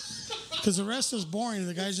 Because the rest is boring.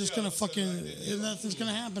 The guy's just gonna fucking nothing's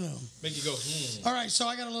gonna happen to him. Make you go, All right, so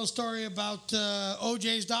I got a little story about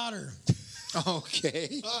OJ's daughter,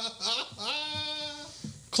 Okay.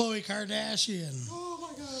 Khloe Kardashian. oh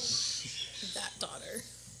my God. That daughter.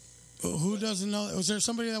 Who doesn't know? Was there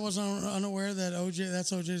somebody that was unaware that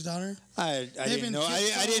that's OJ's daughter? I didn't been know.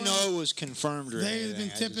 I didn't know tiptoeing. it was confirmed or They've anything.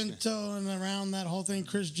 been tipping toeing around that whole thing.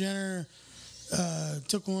 Kris Jenner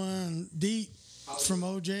took one deep from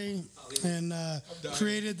OJ and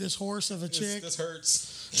created this horse of a chick. This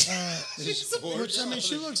hurts. Which I mean,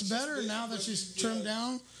 she looks better now that she's trimmed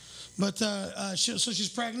down. But so she's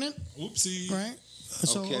pregnant, Oopsie. right?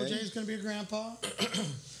 So Okay. OJ's going to be a grandpa.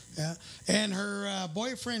 Yeah, and her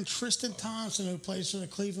boyfriend Tristan Thompson, who plays for the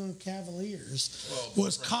Cleveland Cavaliers,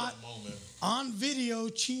 was caught on video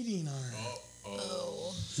cheating on her.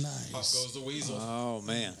 Oh. Pop Nice. goes the weasel. Oh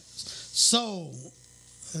man. So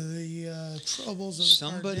the troubles of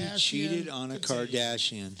Somebody Kardashian. cheated on a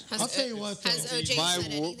Kardashian. Has I'll tell you what, Has though. OJ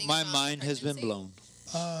said anything My about mind has been pregnancy?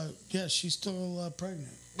 blown. Yeah, she's still pregnant.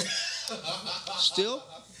 Still?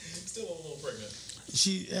 Still a little pregnant.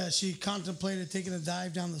 She contemplated taking a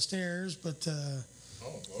dive down the stairs, but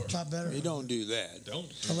Oh Lord. got better. You don't do that. Don't.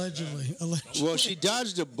 Do Allegedly. Well, she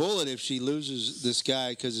dodged a bullet if she loses this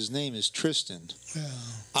guy because his name is Tristan. Yeah.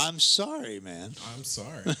 I'm sorry, man. that. I'm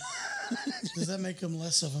sorry. Does that make him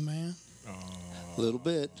less of a man? A little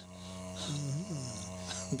bit.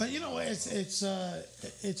 But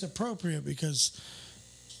it's appropriate because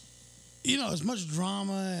as much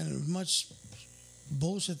drama and much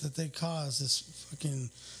bullshit that they cause this fucking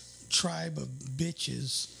tribe of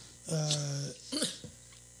bitches.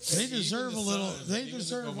 They deserve a little. They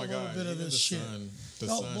deserve a little bit of this shit.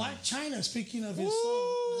 Black China. Speaking of his son,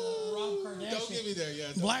 Rob Kardashian. Don't get me there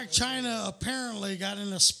yet. Black China apparently got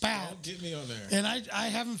in a spat. Don't get me on there. And I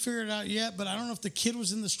haven't figured it out yet, but I don't know if the kid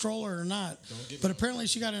was in the stroller or not. But apparently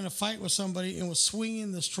she got in a fight with somebody and was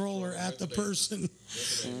swinging the stroller at the person.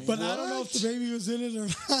 But I don't know if the baby was in it or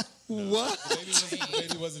not. What? The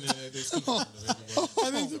baby wasn't in it. They scooped it. The baby wasn't.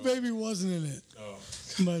 I think the baby wasn't in it. Oh.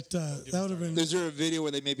 But that would have been. Is there a video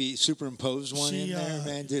where they maybe superimposed one in there,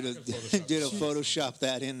 man? Did a Photoshop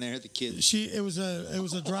that in there? The kid It was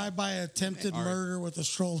a drive-by attempted murder with a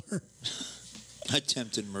stroller.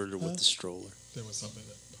 attempted murder with the stroller. There was something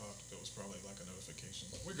that popped that was probably like a notification.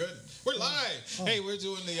 We're good. We're live. Hey, we're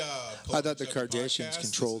doing the. I thought the Check Kardashians podcast.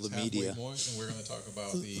 control This the is Halfway media. Point, and we're going to talk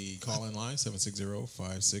about the call-in line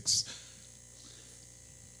 760-56.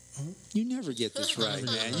 You never get this right,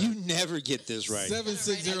 man. You never get this right.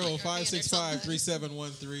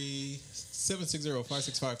 760-565-3713.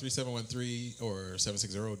 760-565-3713 or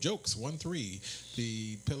 760-JOKES13,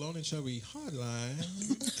 the Pelone and Chubby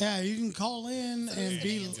hotline. Yeah, you can call in and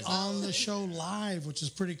be on the show live, which is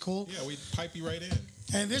pretty cool. Yeah, we pipe you right in.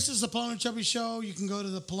 And this is the Pelone and Chubby Show. You can go to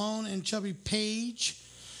the Pelone and Chubby page,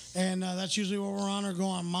 and that's usually where we're on, or go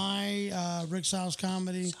on my Rick Siles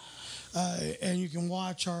Comedy, and you can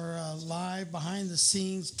watch our live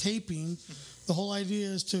behind-the-scenes taping. The whole idea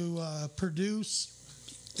is to produce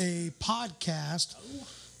a podcast,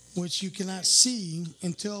 which you cannot see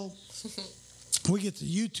until we get the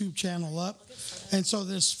YouTube channel up. And so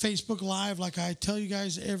this Facebook Live, like I tell you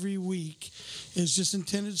guys every week, is just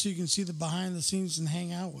intended so you can see the behind the scenes and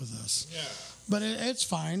hang out with us. Yeah. But it's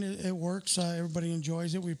fine. It works. Everybody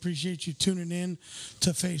enjoys it. We appreciate you tuning in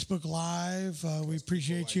to Facebook Live. We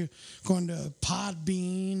appreciate you going to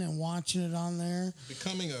Podbean and watching it on there.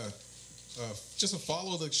 Becoming just a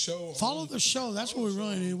follow the show. Follow the show. That's what we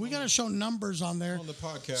really need. We got to show numbers on there on the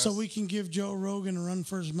podcast, so we can give Joe Rogan a run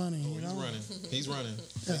for his money. Oh, he's running.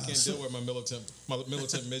 Yeah, I can't deal with my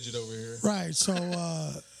militant midget over here. Right. So,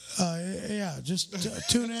 yeah, just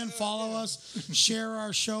tune in, follow us, share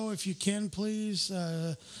our show if you can, please.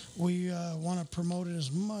 We want to promote it as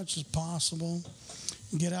much as possible.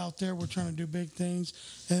 Get out there. We're trying to do big things.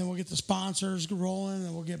 And then we'll get the sponsors rolling,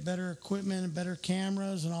 and we'll get better equipment and better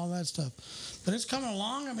cameras and all that stuff. But it's coming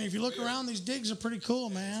along. I mean, if you look around, these digs are pretty cool,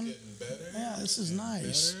 man. It's getting better. Yeah, this is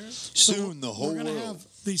nice. Soon the whole We're going to world. have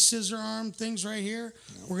these scissor arm things right here.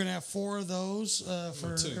 We're going to have 4 of those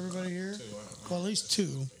for Two. everybody here. Two. Well, at least 2.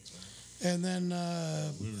 And then,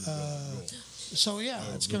 so yeah,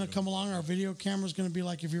 it's going to come along. Our video camera is going to be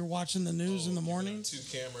like if you're watching the news in the morning. 2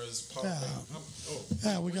 cameras popping.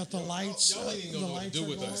 Yeah, we got the lights. Y'all ain't gonna know what to do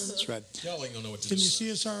with us. That's right. Y'all ain't gonna know what to Can do. you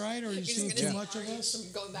see us all right, or are you He's seeing gonna too see much of Ari us?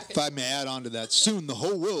 from going back If I may add on to that, soon the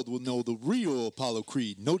whole world will know the real Apollo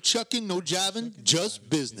Creed. No chucking, no jiving, just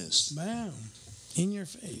business. Bam, in your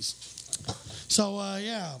face. So,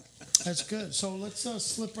 yeah, that's good. So let's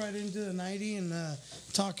slip right into the 90 and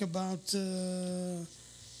talk about the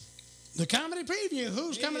comedy preview.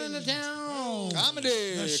 Who's coming into town?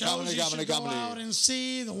 Comedy, The shows comedy, you comedy, should go out comedy. and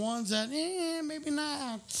see. The ones that, maybe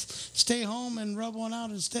not. Stay home and rub one out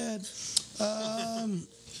instead.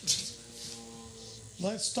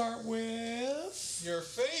 Let's start with Your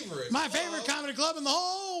favorite. my favorite comedy club in the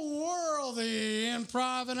whole world, the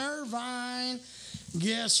Improv in Irvine.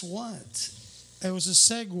 Guess what? It was a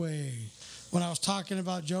segue when I was talking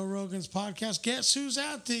about Joe Rogan's podcast. Guess who's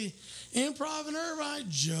at the Improv in Irvine?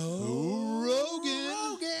 Joe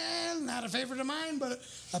Rogan. Not a favorite of mine, but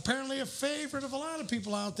apparently a favorite of a lot of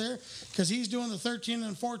people out there, because he's doing the 13th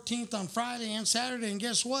and 14th on Friday and Saturday. And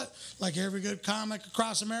guess what? Like every good comic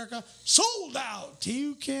across America, sold out.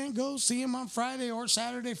 You can't go see him on Friday or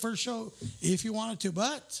Saturday first show if you wanted to.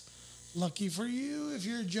 But lucky for you, if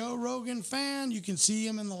you're a Joe Rogan fan, you can see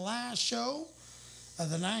him in the last show.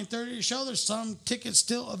 The 9:30 show. There's some tickets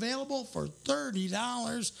still available for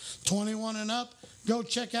 $30, 21 and up. Go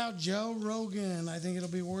check out Joe Rogan. I think it'll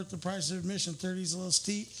be worth the price of admission. 30 is a little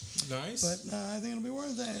steep, Nice. but I think it'll be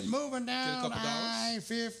worth it. Moving down couple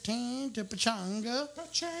dollars. I-15 to Pachanga.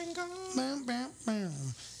 Bam, bam, bam.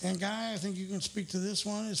 And Guy, I think you can speak to this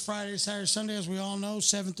one. It's Friday, Saturday, Sunday, as we all know,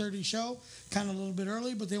 7:30 show. Kind of a little bit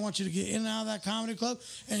early, but they want you to get in and out of that comedy club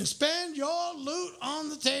and spend your loot on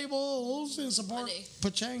the tables and support Money.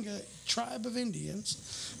 Pachanga Tribe of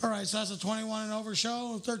Indians. All right, so that's a 21 and over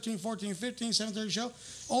show, 13, 14, 15, 7:30 show.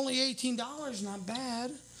 Only $18, not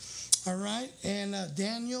bad. All right, and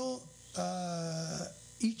Daniel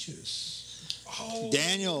Eaches.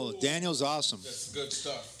 Daniel's awesome. That's good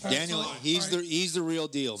stuff. All right, Daniel, so- he's all right. the real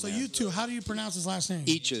deal, So man. you two, how do you pronounce his last name?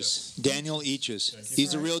 Eaches. Daniel Eaches.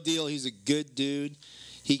 He's the real deal. He's a good dude.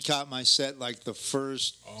 He caught my set like the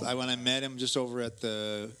first when I met him just over at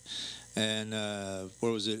the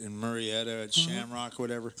where was it, in Murrieta at Shamrock or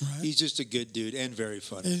whatever. Right. He's just a good dude and very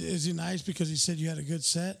funny. Is he nice because he said you had a good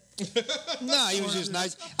set? No, he was just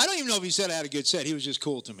nice. I don't even know if he said I had a good set. He was just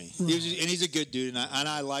cool to me. He was and he's a good dude, and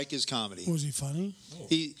I like his comedy. Was he funny?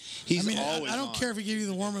 He's I mean, always I don't on. care if he gave you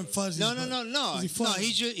the warm and fuzzy. No. Was he No, funny?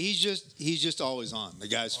 he's just always on. The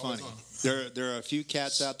guy's funny. There are a few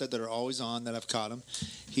cats out there that are always on that I've caught him.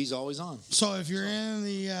 He's always on. So if you're in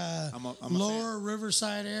the I'm a lower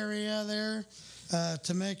Riverside area there,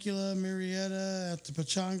 Temecula, Murrieta, at the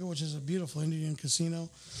Pachanga, which is a beautiful Indian casino.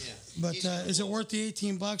 Yeah. But is it worth the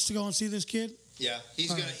 $18 to go and see this kid? Yeah, he's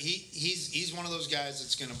All he's one of those guys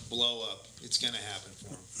that's gonna blow up. It's gonna happen for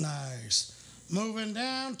him. Nice. Moving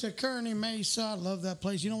down to Kearney Mesa. I love that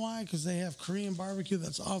place. You know why? Because they have Korean barbecue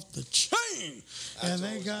that's off the chain. And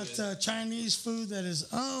they got Chinese food that is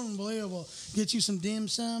unbelievable. Get you some dim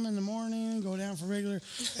sum in the morning, go down for regular.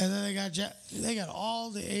 And then they got all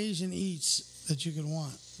the Asian eats that you could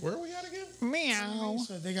want. Where are we at again? Meow.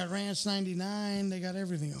 So they got Ranch 99. They got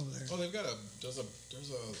everything over there. Oh, they've got there's like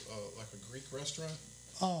a Greek restaurant,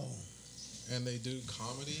 Oh. and they do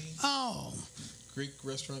comedy. Oh. Greek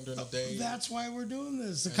restaurant during the day. That's why we're doing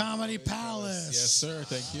this. The Comedy Palace. Yes, sir.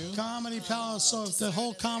 Thank you. Comedy Palace. So if the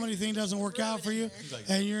whole comedy thing doesn't work out for you,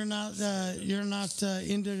 and you're not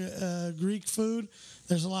into Greek food,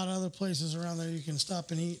 there's a lot of other places around there you can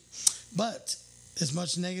stop and eat. But as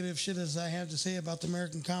much negative shit as I have to say about the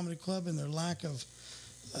American Comedy Club and their lack of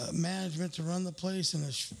management to run the place and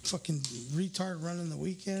this fucking retard running the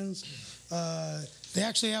weekends, they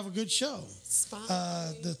actually have a good show.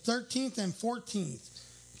 The 13th and 14th,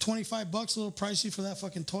 $25, a little pricey for that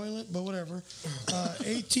fucking toilet, but whatever.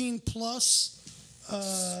 18 plus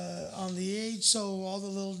on the age, so all the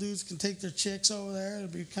little dudes can take their chicks over there. It'll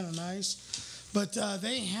be kind of nice. But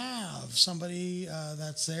they have somebody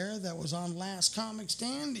that's there that was on Last Comic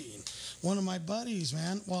Standing. One of my buddies,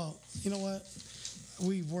 man. Well, you know what?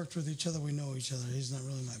 We've worked with each other. We know each other. He's not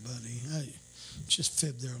really my buddy. I just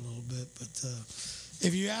fibbed there a little bit. But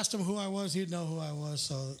if you asked him who I was, he'd know who I was.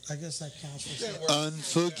 So I guess that counts for something.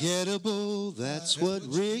 Unforgettable. That's what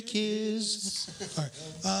Rick is. All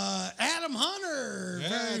right. Adam Hunter. Yeah,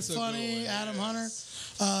 Very that's a funny. good one. Adam Hunter.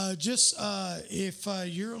 If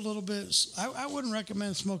you're a little bit, I wouldn't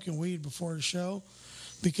recommend smoking weed before the show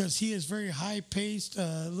because he is very high paced,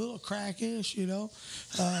 a little crackish, you know.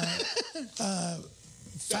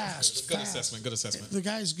 Fast. Good assessment. Good assessment. The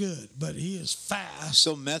guy's good, but he is fast.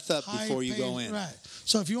 So meth up before you go high-paced, in. Right.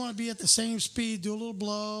 So if you want to be at the same speed, do a little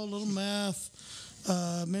blow, a little meth,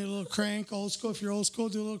 maybe a little crank. Old school. If you're old school,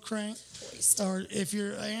 do a little crank. Or if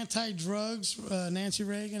you're anti-drugs, Nancy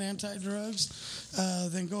Reagan, anti-drugs,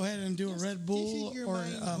 then go ahead and do a Red Bull or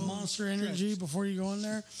a Monster Energy before you go in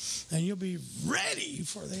there, and you'll be ready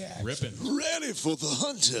for the action. Ripping. Ready for the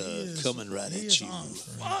hunter coming right He at is you. on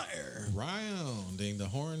fire. Rounding the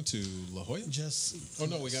horn to La Jolla. Just Oh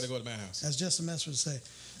no, we got to go to my house. as Justin Mess would say.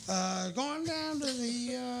 Going down to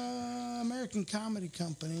the American Comedy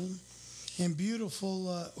Company in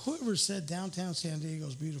beautiful, whoever said downtown San Diego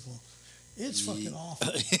is beautiful. It's fucking awful.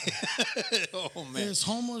 Oh, man. It's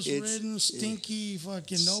homeless-ridden, stinky,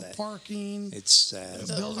 fucking no sad. parking. It's sad.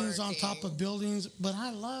 Buildings on top of buildings. But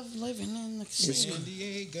I love living in the city. San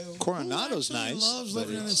Diego. Coronado's Who actually nice. loves but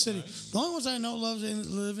living in the it's- city. The only ones I know loves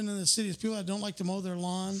living in the city is people that don't like to mow their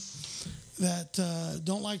lawn, that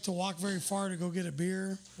don't like to walk very far to go get a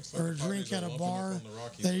beer like or a the drink parties at are a lumping up bar. on the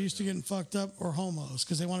Rockies They're right used to now. getting fucked up, or homos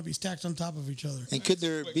because they want to be stacked on top of each other. And could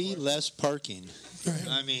there be less parking? Right.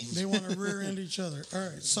 I mean, They want to rear end each other. All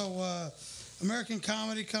right. So, American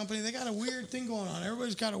Comedy Company, they got a weird thing going on.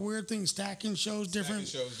 Everybody's got a weird thing, stacking shows different.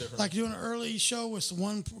 shows different. Like doing an early show with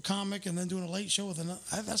one comic and then doing a late show with another.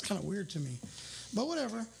 That's kind of weird to me. But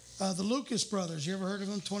whatever. The Lucas Brothers. You ever heard of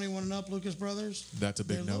them? 21 and Up Lucas Brothers. That's a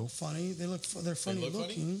big they no. look funny. They're funny look funny?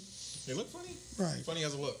 looking. They look funny. Right. Funny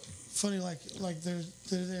as a look. Funny like they're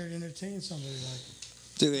there to entertain somebody. Like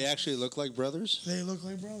do they actually look like brothers? they look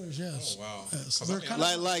like brothers. Yes. Oh wow. Yes. 'Cause They're I mean, kind of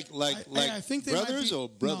Like think they might brothers be- or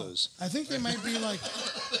brothers? No, I think they might be like.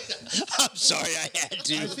 I'm sorry, I had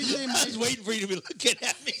to. I think they might- was waiting for you to be looking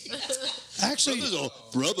at me. Actually, Brothers or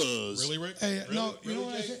brothers? Really, Rick? Hey, Really? no, you know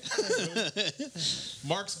what I Jay? think? Really?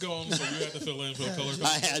 Mark's gone, so you have to fill in for the color.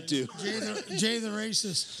 I had to. Jay the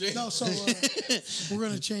racist. No, so we're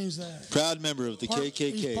going to change that. Proud member of the He's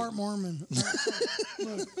KKK. part Mormon.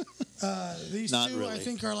 Look, these Not two, I really.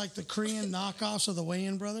 think, are like the Korean knockoffs of the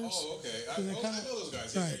Wayans brothers. Oh, okay. I They're know kinda- those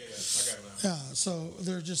guys. Yeah, right. yeah. I got them now. Yeah, so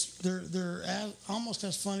they're almost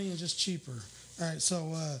as funny and just cheaper. All right,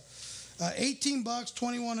 so $18,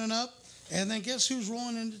 21 and up, and then guess who's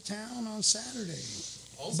rolling into town on Saturday?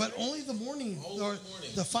 But only the morning Only or the morning.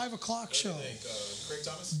 the 5 o'clock show. I think Craig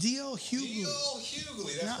Thomas. D.L. Hughley.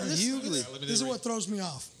 Hughley. Now, That's this is what throws me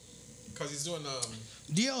off. Because he's doing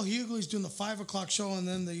D.L. Hughley's doing the 5 o'clock show, and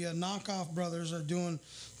then the knockoff brothers are doing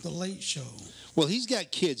the late show. Well, he's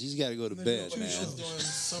got kids. He's got to go to They bed, do man. he's shows. doing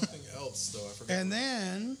something else though. I forgot. And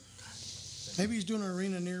then maybe he's doing an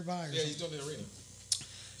arena nearby or yeah, something. he's doing the arena.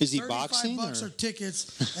 Is he $35 boxing? are Or?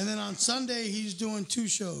 tickets, and then on Sunday he's doing 2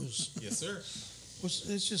 shows. Yes, sir. Which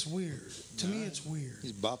it's just weird. To me, it's weird.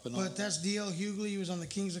 He's bopping on. But that's D.L. Hughley. He was on the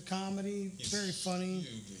Kings of Comedy. Very funny.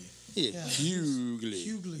 Hughley. Yeah, Yeah. Hughley.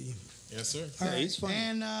 Hughley. Yes, sir. All Yeah, he's funny.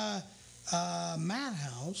 And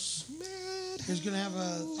Madhouse. is going to have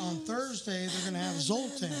on Thursday, they're going to have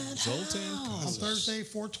Zoltan. Zoltan On Cosas. Thursday,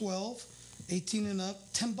 412, 18 and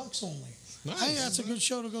up, $10 only. Nice. I think that's a good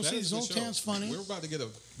show to go That see. is a good Zoltan's show. funny. We're about to get a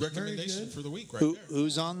recommendation good. for the week right Who, there.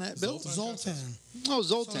 who's on that bill? Zoltan. Oh,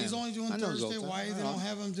 So Zoltan. he's only doing I know Thursday. Zoltan. Why they don't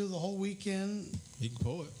have him do the whole weekend? He can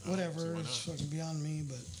pull it. Whatever. So why It's not? fucking beyond me,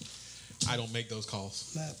 but I don't make those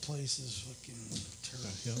calls. that place is fucking terrible.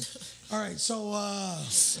 Yeah. All right, so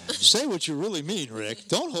Say what you really mean, Rick.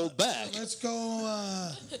 Don't hold back. let's go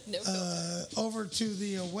No filter. over to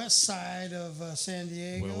the west side of San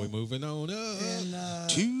Diego. Well, we're moving on up. and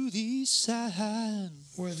To the side.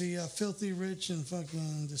 where the filthy rich and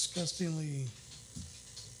fucking disgustingly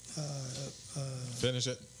Finish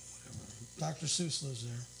it. Dr. Seuss lives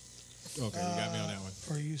there, Okay, you got me on that one.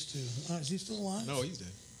 or he used to. Is he still alive? No, he's dead.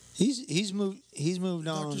 He's moved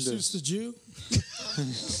on. Dr. to- Seuss the Jew.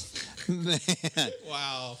 Man.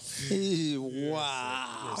 Wow.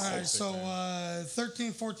 Wow. All right, so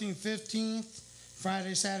 13th, 14th, 15th,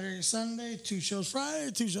 Friday, Saturday, Sunday, 2 shows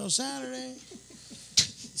Friday, 2 shows Saturday.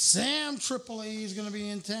 Sam Tripoli is going to be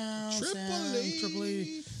in town. Sam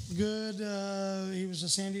Tripoli, good. He was a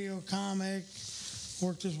San Diego comic,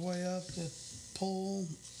 worked his way up to pole,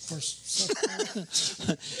 or suck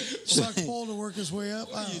pole to work his way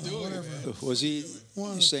up. What are you doing, whatever. Was he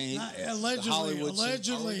One of- saying not- allegedly, Hollywood Are we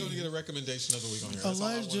allegedly, going to get a recommendation of the week on here? That's all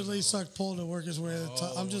I wanna allegedly know. sucked pole to work his way to the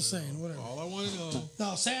top. I'm just saying, whatever. All I want to know.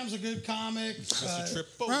 No, Sam's a good comic.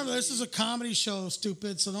 Tripoli. Remember, this is a comedy show,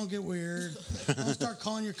 stupid, so don't get weird. Don't start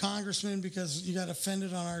calling your congressman because you got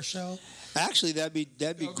offended on our show. Actually, that'd be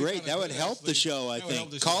would be great. kinda That would good, help the actually. show, I That would help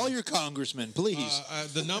think. the Call show. your congressman, please.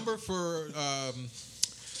 The number for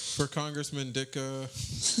Congressman Dick.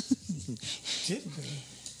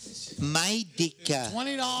 My dicka.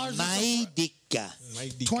 $20. My dicka.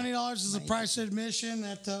 $20 is the price of admission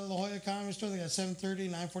at the La Jolla Comedy Store. They got 7:30,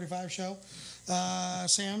 9:45 show.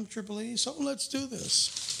 Sam Tripoli. So let's do this.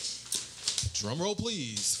 Drum roll,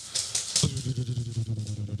 please.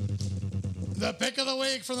 The pick of the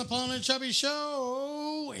week from the Plone and Chubby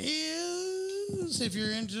Show is, if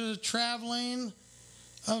you're into traveling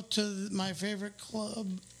up to my favorite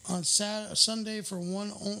club on Sunday for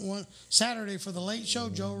Saturday for the late show,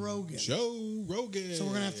 Joe Rogan. Joe Rogan. So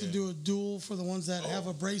we're gonna have to do a duel for the ones that have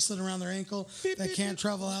a bracelet around their ankle that can't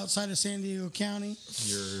travel outside of San Diego County.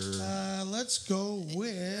 Let's go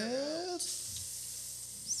with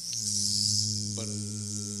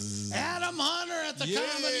Adam Hunter at the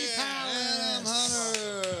Comedy Palace.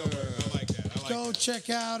 I like that. I like Go that. check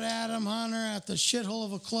out Adam Hunter at the shithole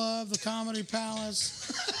of a club, the Comedy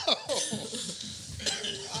Palace.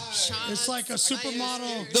 It's like a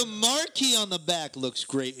supermodel. The marquee on the back looks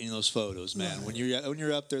great in those photos, man. When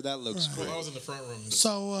you're up there, that looks Well, I great. was in the front room.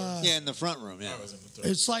 So Yeah, in the front room. Yeah. I was in the third.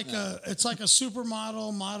 it's like a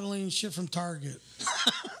supermodel modeling shit from Target.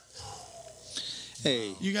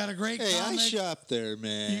 Hey, You got a great hey, I comic. shop there,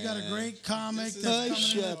 man. You got a great comic This is- that's I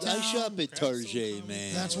coming into town. shop at Target,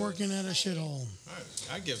 man. That's working at a shithole.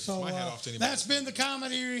 I give So my hat off to anybody. that's been the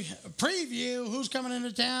comedy preview. Who's coming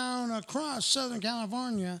into town across Southern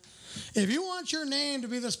California? If you want your name to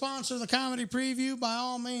be the sponsor of the comedy preview, by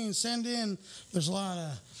all means, send in. There's a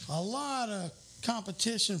lot of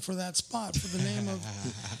competition for that spot for the name of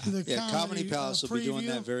the Yeah, Comedy Palace will be doing preview.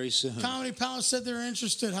 that very soon. Comedy Palace said they're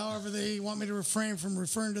interested. However, they want me to refrain from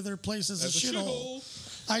referring to their place as a That's a shithole. shithole.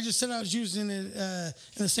 I just said I was using it in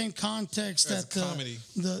the same context As that comedy.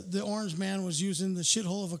 the Orange Man was using the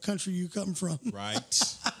shithole of a country you come from. Right.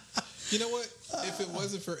 You know what? If it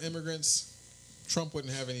wasn't for immigrants, Trump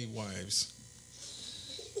wouldn't have any wives.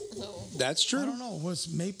 No. That's I true. don't know. Was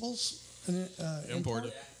Maples an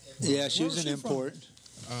Imported. Yeah, she Where was was an she from? import.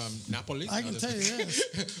 Napoli. I can tell you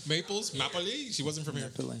this. Maples, Napoli. She wasn't from here.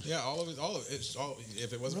 Napoli. Yeah, all of it.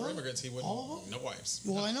 If it wasn't for Really? immigrants, he wouldn't. All of them? No wives.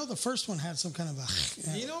 Well, I know the first one had some kind of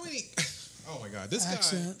a You know how many? Oh my God, this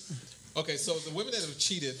accent. guy. Okay, so the women that have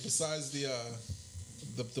cheated, besides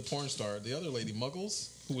the porn star, the other lady, Muggles,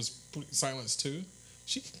 who was silenced too,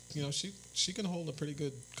 she can hold a pretty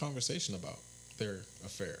good conversation about their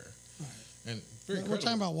affair, and very We're credible.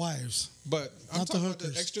 talking about wives. But I'm not the talking about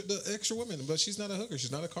hookers. the extra women. But she's not a hooker.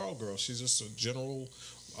 She's not a Carl girl. She's just a general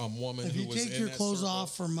woman If who you was take in your that clothes circle.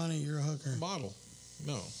 off for money, you're a hooker. Model.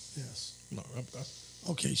 No, Yes. no.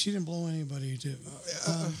 Okay, she didn't blow anybody. Too.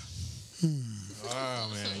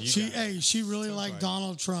 Oh man, She really liked right.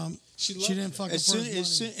 Donald Trump. She She loved didn't him. fuck him As for soon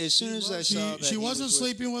his money. as, soon as I saw that She he wasn't was with-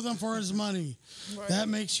 sleeping with him for his money. Right. That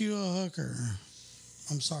makes you a hooker.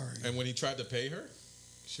 I'm sorry. And when he tried to pay her,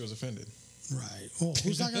 she was offended. Right. Well,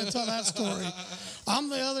 who's not going to tell that story? I'm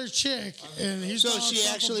the other chick, and he's So calling she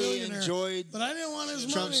himself a actually billionaire. enjoyed But I didn't want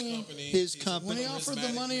his Trump's money. his company. When he offered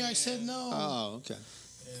the money, I said no. Oh, okay.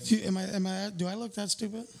 Do I look that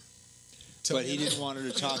stupid? But he didn't want her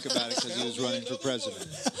to talk about it because he was running for president.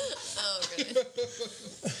 Oh, really?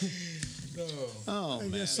 Oh, I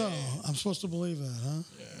man. guess so. I'm supposed to believe that, huh?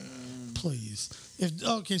 Yeah. Please.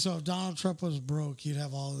 If Donald Trump was broke, you'd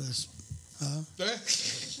have all this.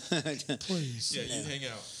 Please. Yeah, you hang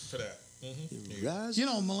out for that. Rise- You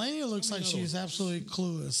know, Melania looks like she's absolutely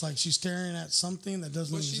clueless. Like she's staring at something that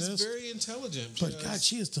doesn't But she's exist. very intelligent. But God,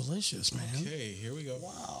 she is delicious, man. Okay, here we go.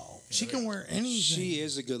 Wow. She can wear anything. She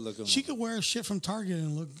is a good looking She woman. could wear shit from Target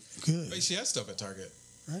and look good. Wait, she has stuff at Target.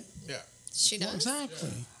 Right? Yeah. She does? Well, exactly.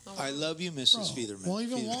 I love you, Mrs. Bro, Featherman. well,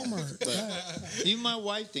 even Featherman. Walmart. But Yeah. even my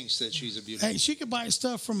wife thinks that she's a beautiful. Hey, she could buy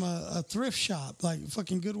stuff from a thrift shop, like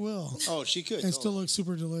fucking Goodwill, Oh, she could. and still look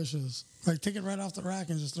super delicious. Like, take it right off the rack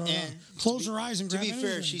and just throw it And on. Close her eyes and To grab be fair,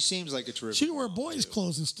 anything. she seems like a terrific. She could wear boys'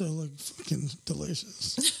 clothes and still look fucking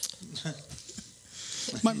delicious.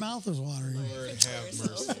 My mouth is watering. Lord have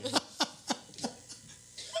mercy.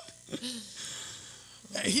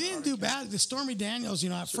 He didn't do bad. The Stormy Daniels,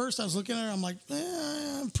 at first I was looking at her, I'm like,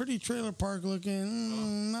 pretty trailer park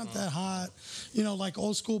looking, not that hot. Like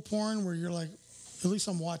old school porn where you're like, at least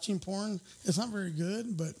I'm watching porn. It's not very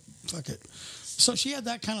good, but fuck it. So she had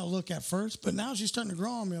that kind of look at first, but now she's starting to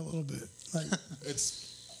grow on me a little bit. Like It's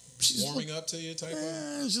she's warming up to you type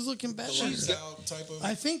of. she's looking better. Lights out type of.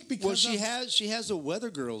 I think because Well, she has a weather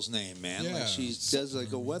girl's name, man. Yeah. Like she does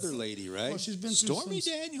like a weather lady, right? Well, she's been through Stormy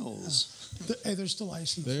some- Daniels. hey, there's still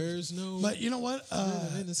ice in There's no. But you know what?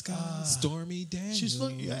 in the sky. Stormy Daniels. She's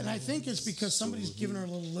looking, and I think it's because somebody's giving her a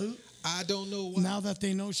little loot. I don't know why. Now that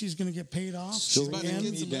they know she's going to get paid off, She's about to again.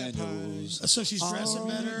 get some that Daniels. So she's dressing On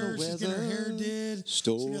better. the She's getting her hair weather, did. She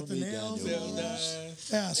got the Stormy nails. Daniels.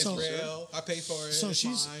 Yeah, It's so real. I pay for it. so It's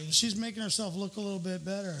she's mine. she's making herself look a little bit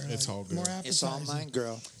better. It's all good. More appetizing. It's all mine,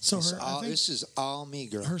 girl. So It's her- I all, think- this is all me,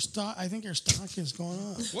 girl. Her stock, I think her stock is going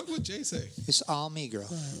up. What would Jay say? It's all me, girl.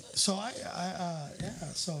 Right. So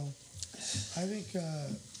So I think, I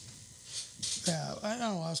don't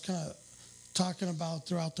know. I was kind of talking about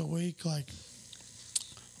throughout the week, like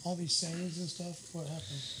all these sayings and stuff. What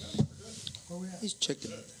happened? Where we at? He's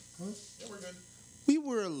checking. Yeah, we're good. We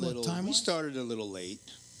were a little. We time-wise? started a little late.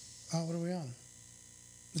 Oh, what are we on?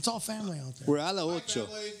 It's all family out there. We're a la ocho.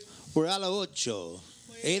 We're a la ocho.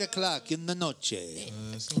 8 o'clock in the noche.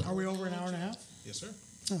 Are we over an hour and a half? Yes, sir.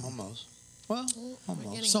 Almost. Well,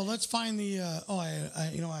 almost. So let's find the.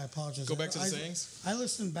 I apologize. Go back to the I- sayings. I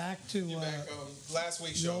listened back to Get back last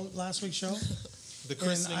week's show. last week's show, The and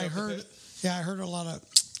christening I of the heard, pit. I heard a lot of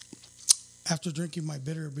after drinking my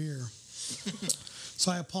bitter beer.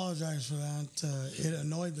 So I apologize for that. It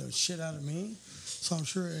annoyed the shit out of me. So I'm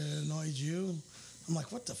sure it annoyed you. I'm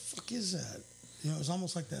like, what the fuck is that? It was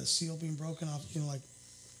almost like that seal being broken off. Like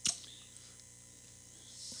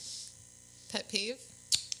Pet peeve?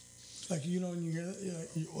 when you hear that,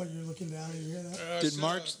 you're looking down and you hear that.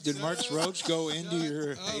 Did Mark's Roach go into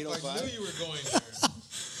your I knew 805? you were going there.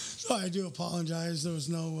 So I do apologize. There was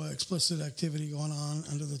no explicit activity going on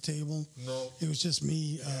under the table. No. It was just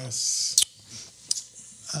me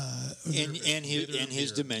And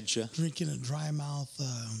his beer. dementia. drinking a dry mouth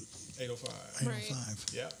 805. 805.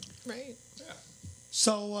 Yeah. Right. Yeah.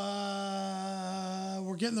 So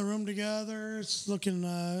we're getting the room together. It's looking.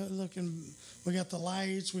 We got the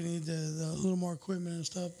lights. We need the little more equipment and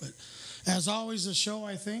stuff. But as always, the show.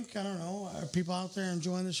 I think I don't know. Are people out there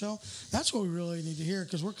enjoying the show? That's what we really need to hear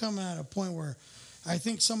because we're coming at a point where I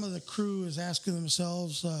think some of the crew is asking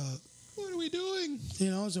themselves, What are we doing?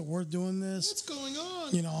 is it worth doing this? What's going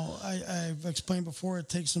on? I've explained before. It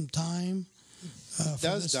takes some time. It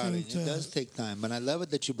does, darling. It does take time. But I love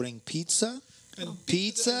it that you bring pizza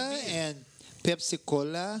and Pepsi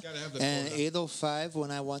Cola Gotta have the and cola. 805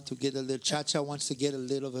 when I want to get a little Cha-Cha wants to get a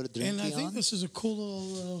little bit of drinking And I think on. this is a cool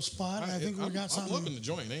little spot. I think we got I'm something. loving the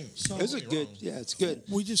joint. Ain't So- It's a don't get me good, wrong. yeah, it's good.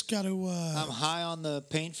 We just got to. I'm high on the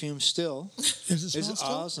paint fumes still. Is it It's smell still?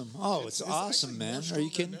 awesome. Oh, it's awesome, actually man. more Are stronger you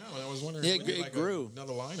kidding? Now, and I was wondering Yeah, if we need it like grew.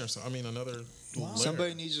 another line or something. I mean, another layer.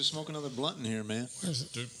 Somebody needs to smoke another blunt in here, man. Where is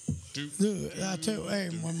it? Doop. Dude, I tell you, hey,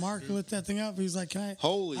 when Mark lit that thing up, he's like, "Can I?"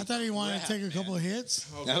 Holy I thought he wanted crap, to take a couple of hits.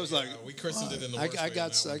 Okay, I was like- yeah, we christened it in the I worst way on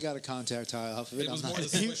got that one. I got a contact high off of it. It was I'm more not-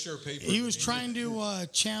 the Swisher paper. He was trying to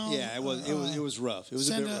channel. yeah, it was rough. It was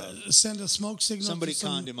a send bit rough. send a smoke signal. Somebody to some,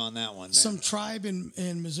 conned him on that one, man. some tribe in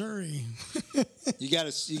Missouri. You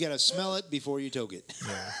gotta smell it before you toke it.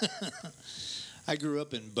 I grew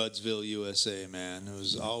up in Budsville, USA, man. It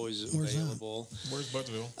was always Where's that? available. Where's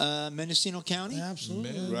Budsville? Mendocino County.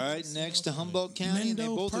 Absolutely. Right next to Humboldt County, and they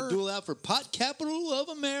Mendo both Perk. duel out for pot capital of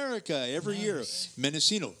America every year.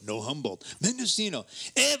 Mendocino, no Humboldt. Mendocino.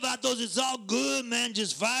 Hey, vatos, it's all good, man.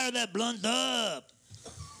 Just fire that blunt up.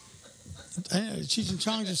 Hey, Cheech and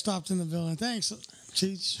Chong just stopped in the building. Thanks,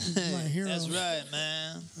 Cheech. You're my hero. That's right,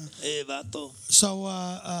 man. Hey, vato. So,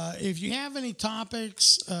 if you have any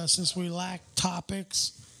topics, since we lack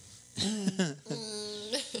topics,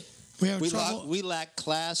 we have trouble. We lack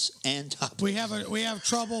class and topic. We have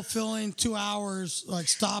trouble filling 2 hours, like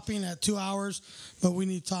stopping at 2 hours, but we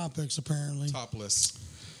need topics apparently. Topless.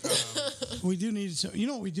 We do need some. You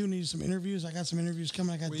know what? We do need some interviews. I got some interviews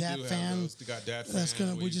coming. I got We Dat do have Fan. those. We got Dat That's Fan.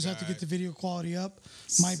 gonna. We just have to get the video quality up.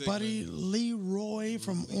 My buddy Leroy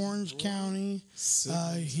from Orange County.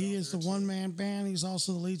 He is the one-man band. He's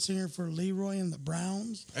also the lead singer for Leroy and the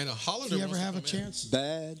Browns. And a If Hollander. you ever wants to have a come in. chance,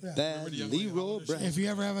 Bad Remember the young lady Leroy Hollander? Brown. if you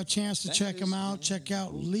ever have a chance to That check him is out, check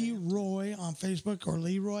out Leroy on Facebook or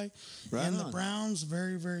Leroy Right and the on. Browns.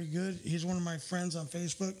 Very, very good. He's one of my friends on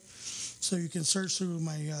Facebook. So you can search through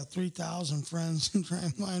my 3,000 friends and try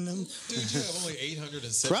and find them. Dude, you have only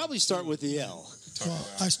 870. Probably start with the L. Well,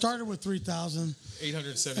 I started with 3,000.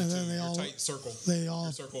 872. and then they Your all- tight circle. They all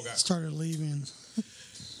Your circle guy. started leaving.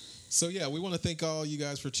 So yeah, we want to thank all you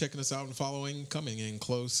guys for checking us out and following, coming in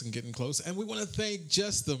close and getting close. And we want to thank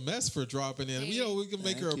Just the Mess for dropping in. You know, we can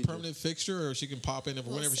make her a Thank you. permanent fixture, or she can pop in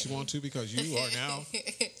whenever she wants to, because you are now.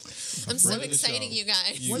 I'm so friend of the excited, show. you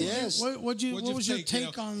guys. Yes. What was your take You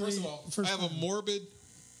know, on first the of all, first I have a morbid,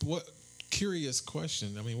 curious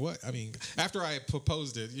question. I mean, after I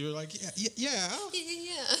proposed it, you're like, yeah. Yeah.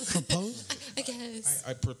 propose? I guess.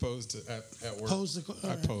 I proposed at work. Pose the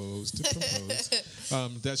I proposed.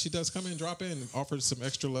 That she does come in, drop in, offered some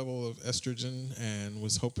extra level of estrogen, and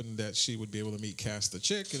was hoping that she would be able to meet Cass the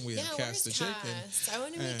chick, and we Yeah, had Cass where's the chick, Cass? I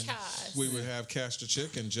want to meet and Cass. we would have Cass the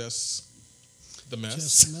chick and just the mess.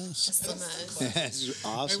 Just a mess. That's the mess. That's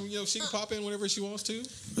awesome. And she can pop in whenever she wants to.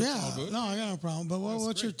 Yeah, All good. no, I got no problem. But That's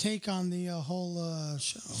what's your great. take on the whole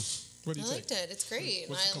show? What do I you think? liked it. It's great.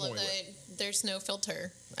 What's it I come love away that there's no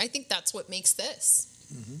filter. I think that's what makes this.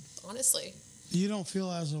 Mm-hmm. Honestly. You don't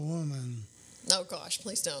feel as a woman. Oh gosh,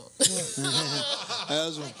 please don't.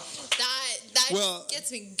 As a- that Well, just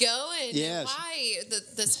gets me going. yes. Why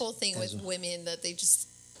this whole thing with women that they just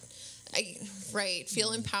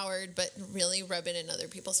feel empowered, but really rub it in other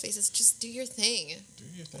people's faces. Just do your thing.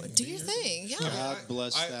 Do your thing. Yeah. God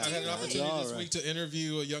bless I that. had an Right. opportunity All this right. week to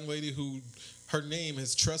interview a young lady who, her name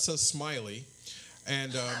is Tressa Smiley,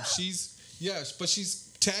 and but she's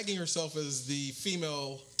tagging herself as the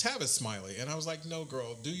female Tavis Smiley, and I was like, no,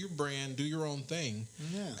 girl, do your brand, do your own thing,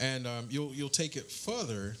 and you'll take it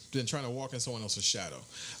further than trying to walk in someone else's shadow.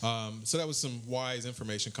 So that was some wise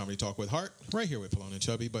information, comedy talk with Hart, right here with Pelone and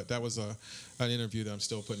Chubby. But that was an interview that I'm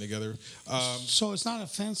still putting together. So it's not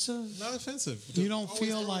offensive? Not offensive. You don't Always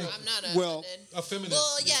feel remember like- that. I'm not Well, offended. a feminist.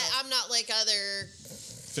 Well, yeah, I'm not like other.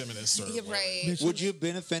 Feminists or Yeah, whatever. right. Bitch. Would you have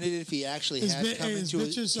been offended if he actually Is had bi- come is into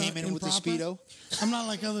it, bitches, came in with the improper? Speedo? I'm not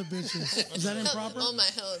like other bitches. Is that improper? Oh my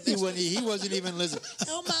hell. He wasn't even listening.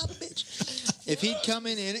 Oh my bitch! If he'd come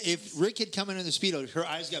in, if Rick had come in the Speedo, her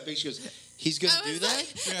eyes got big. She goes, "He's gonna I do was that."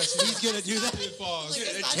 like- Yeah, He's gonna do that. It falls. Like,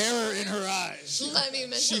 The terror in her eyes. Let me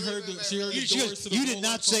She heard the You- doors she goes, to the "You did roll-up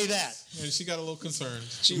not say closed," that. and she got a little concerned.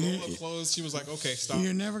 She rolled up closed. She was like, "Okay, stop."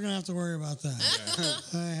 You're never gonna have to worry about that.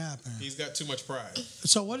 That happen. He's got too much pride.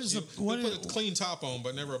 So what is the He'll what put is a clean top on,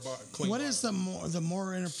 but never a clean. what is the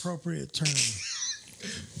more inappropriate term?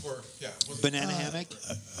 Banana hammock.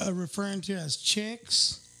 Referring to as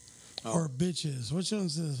chicks Oh. or bitches? Which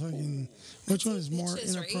one's the fucking? Which one is more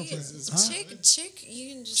Bitches, right? inappropriate? Chick,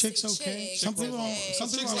 you can just Chick's say okay. chick. Some people- okay. some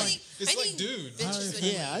people I are think- like- It's I like think dude. bitches would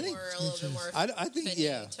Yeah, I be think more, a little bit more. I think offending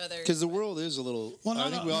yeah, each other. because the world is a little. Well, I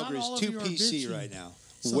not think we all- all not agree all it's of too you are PC bitchy. right now.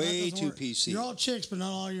 So that Way doesn't too work. PC. You're all chicks, but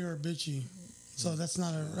not all of you are bitchy. So that's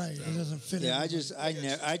not a right. It doesn't fit. Yeah,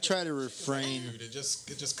 everybody. I try to refrain. Dude, it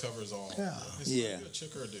just covers all. Yeah. It's Yeah. Like, you a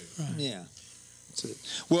chick or a dude. Yeah. That's it.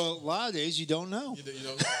 Well, a lot of days you don't know. You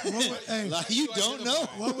don't. What would, hey, You don't know.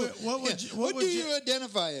 what would What would do Jay- you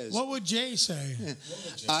identify as? what would Jay say,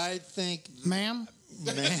 I think, ma'am?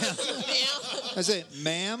 ma'am. I say,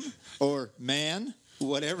 ma'am or man,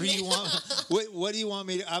 whatever you want. What do you want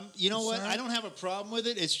me to? You know what? Sir? I don't have a problem with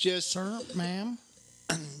it. It's just Sir, ma'am?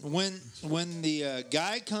 when the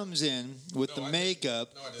guy comes in with the makeup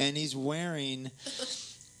and he's wearing,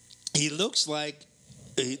 he looks like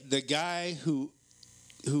the guy who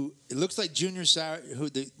who it looks like Junior Seau, who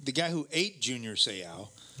the guy who ate Junior Seau.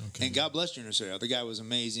 Okay. And God bless Junior Seau. The guy was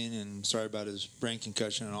amazing, and sorry about his brain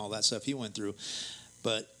concussion and all that stuff he went through.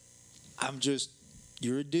 But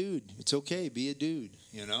you're a dude. It's okay. Be a dude,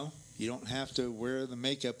 you know? You don't have to wear the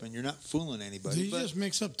makeup, and you're not fooling anybody. Did you just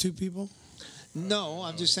mix up two people? No,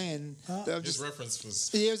 I'm just saying. His reference was.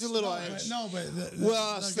 Yeah, it was a little. The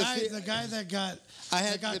guy that got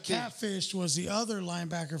the catfished was the other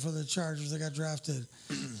linebacker for the Chargers that got drafted,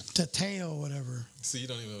 Tateo, whatever. See, you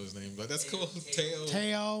don't even know his name, but that's cool.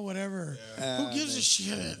 Teo, whatever. Who gives a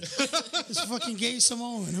shit? It's fucking Gay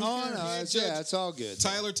Simone. Who cares? It's all good.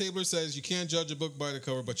 Tyler Tabler says you can't judge a book by the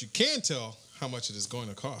cover, but you can tell how much it is going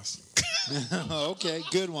to cost. Okay,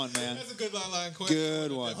 good one, man. That's a good line question.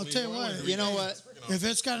 Good one. I'll tell you what. You know what? If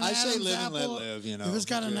it's got an Adam's live apple, and let live, you know. if it's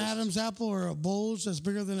got an Adam's apple or a Bulge that's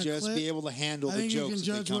bigger than a Just clip, be able to handle I the think you jokes can that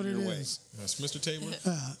judge come what it your way. is. Yes, Mr. Tabler.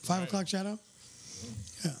 5 o'clock shadow.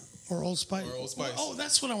 Yeah, or Old Spice. Or Old Spice. Oh,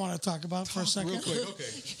 that's what I want to talk about for a second. Real quick, okay.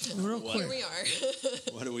 Real Here quick. we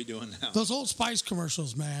are. What are we doing now? Those Old Spice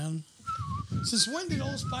commercials, man. Since when did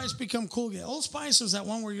Old Spice become cool again? Old Spice is that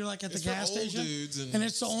one where you're like at the It's for gas old station, dudes and and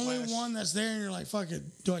it's the only Splash. one that's there, and you're like, "Fuck it,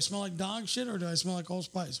 do I smell like dog shit or do I smell like Old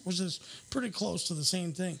Spice?" Which is pretty close to the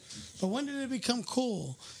same thing. But when did it become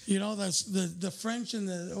cool? You know, that's the French and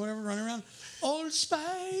the whatever running around. Old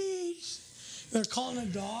Spice. They're calling a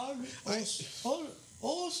dog.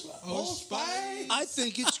 Old Spice. I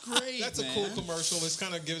think it's great. That's a cool commercial. It's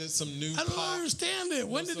kind of giving it some new I don't pop. understand it.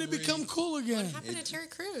 When did it become cool again? What happened to Terry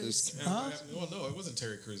Crews? Well, no, it wasn't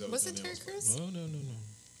Terry Crews. That Was was it Terry somebody else. Crews? No, no, no, no.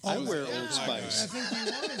 I wear yeah, Old Spice. I think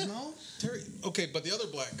he was, no? Terry. Okay, but the other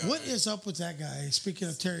black guy. What is up with that guy? Speaking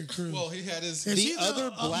of Terry Crews. Well, he had his. Is he The other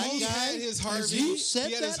black he guy? had his Harvey. You said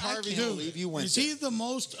he had his that? I Harvey. can't believe you went Is there. he the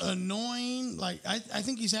most annoying? Like, I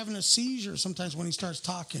think he's having a seizure sometimes when he starts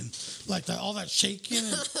talking. Like, all that shaking.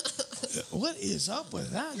 And, what is up with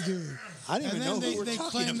that dude? I didn't even know then who we're talking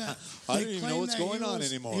claim about. that- I they didn't even claim know what's that going he on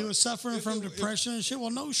was- anymore. He was suffering from depression and shit. Well,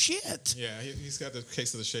 no shit. Yeah, he's got the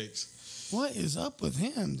case of the shakes. What is up with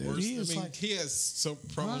him, dude? Worse, He is like, he has some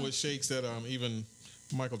problem Huh? with shakes that even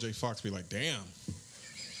Michael J. Fox be like, damn.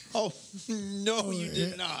 Oh, no, you yeah.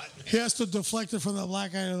 did not. he has to deflect it from the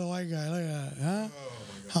black guy to the white guy. Look at that, huh?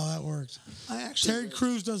 How that works. I actually Terry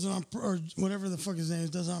Crews does it on, or whatever the fuck his name is,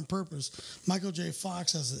 does it on purpose. Michael J.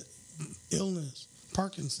 Fox has an illness,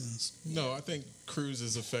 Parkinson's. No, I think Cruz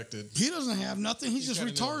is affected. He doesn't have nothing. He's just got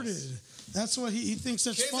an retarded. illness. That's what he thinks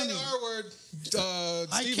that's Can't funny. say the R word.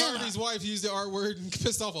 I Steve cannot. Harvey's wife used the R word and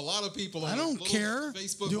pissed off a lot of people. On I a don't little care.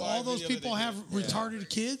 Facebook Do Live all those video that people they have did. retarded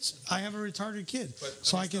kids? I have a retarded kid, But,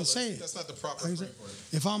 so I mean, can still, say it. That's not the proper I can frame say-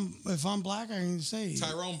 for it. If I'm black, I can say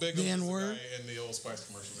Tyrone Biggum the is the N-word. guy in the Old Spice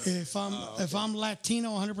commercial. If I'm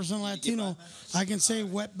Latino, 100% Latino, I can say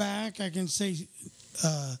wetback. I can say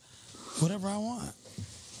whatever I want.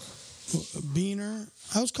 Beaner.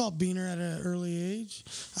 I was called Beaner at an early age.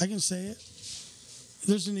 I can say it.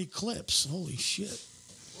 There's an eclipse. Holy shit.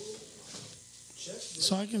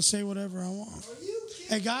 So I can say whatever I want.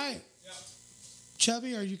 Hey, Guy.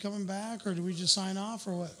 Chubby, are you coming back, or do we just sign off,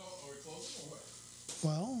 or what?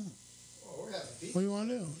 Well, what do you want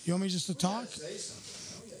to do? You want me just to talk?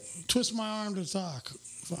 Twist my arm to talk.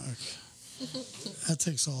 Fuck. That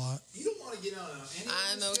takes a lot. You don't want to get on any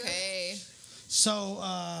I'm okay. So,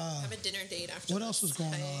 I have a dinner date after. what else was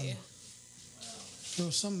going I- on? There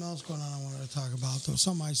was something else going on I wanted to talk about. There was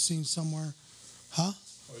something I seen somewhere. Huh?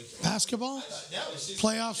 Basketball?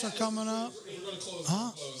 Playoffs are coming up.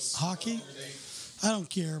 Huh? Hockey? I don't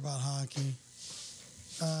care about hockey.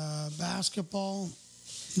 Basketball.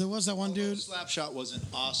 There was that one dude. Slapshot was an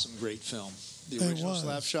awesome, great film. The It original was.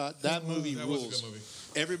 Slapshot. That movie That was a rules. good movie.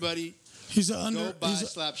 Everybody, He's an go buy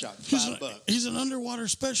he's, Slapshot. he's, $5. he's an underwater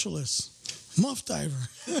specialist, muff diver.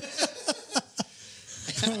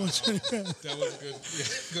 That was pretty good. That was a good,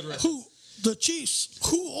 good reference. Who the Chiefs?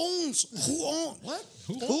 Who owns what?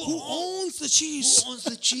 Who owns the Chiefs? Who owns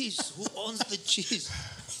the cheese? Who owns the cheese?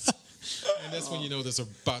 And that's when you know there's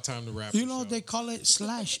about time to wrap. You the know show. they call it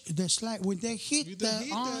slash. The slash when they hit the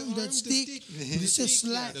arm, the stick. This is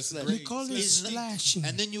slash. that's We great. call it Isn't it? slashing.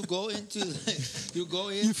 And then you go into, you go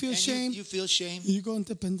in. You feel and shame? You feel shame. You go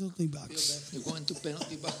into penalty box. You go into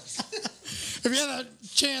penalty box. If you had a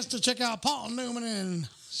chance to check out Paul Newman and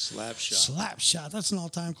Slapshot. Slapshot, that's an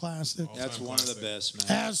all-time classic. That's All-time one of the classic. best,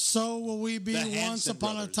 man. As so will we be The once Hanson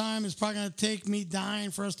upon brothers. a time. It's probably going to take me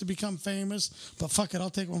dying for us to become famous, but fuck it, I'll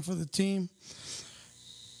take one for the team.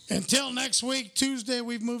 Until next week, Tuesday,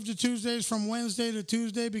 we've moved to Tuesdays from Wednesday to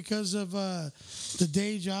Tuesday because of the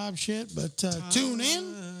day job shit, but tune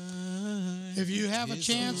in. If you have a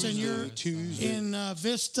chance and you're in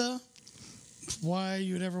Vista, why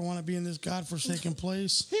you'd ever want to be in this godforsaken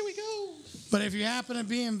place. Here we go. But if you happen to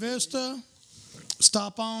be in Vista,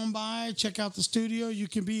 stop on by, check out the studio. You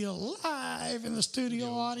can be live in the studio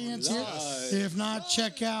audience here. If not,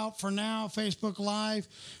 check out, for now, Facebook Live.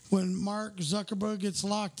 When Mark Zuckerberg gets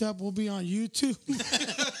locked up, we'll be on YouTube.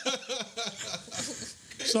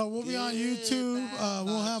 So we'll be on YouTube.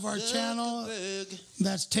 We'll have our channel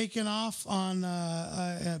that's taken off on,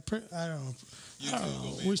 I don't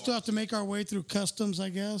know. We still have to make our way through customs, I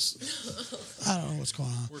guess. I don't know what's going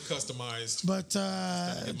on. We're customized. But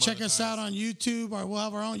check us out on YouTube. Or we'll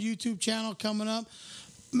have our own YouTube channel coming up.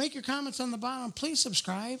 Make your comments on the bottom. Please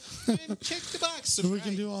subscribe. Check the box. So we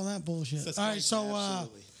can do all that bullshit. All right, so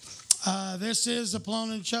this is the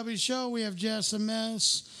Pelone and Chubby Show. We have Jess and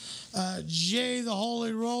Mess. Jay, the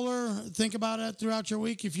Holy Roller. Think about it throughout your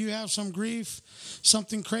week. If you have some grief,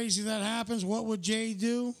 something crazy that happens, what would Jay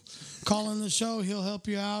do? Call in the show. He'll help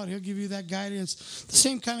you out. He'll give you that guidance, the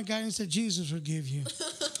same kind of guidance that Jesus would give you.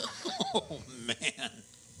 Oh, man.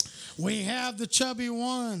 We have the Chubby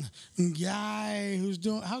One guy who's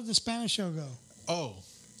doing. How did the Spanish show go? Oh,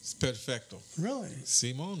 it's perfecto. Really?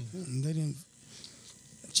 Simón. They didn't.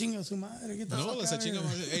 Chinga su madre. Get the No, fuck se out of chinga here.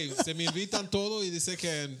 madre. Hey, se me invitan todo y dice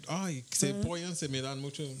que, ay, se apoyan, se me dan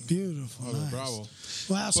mucho. Beautiful. Oh, Nice. Bravo.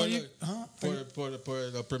 Wow. So Por, you. Huh? por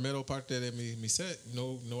la primera parte de mi set,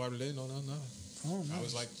 no hablé, no. Oh, I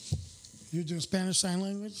was like, You're doing Spanish Sign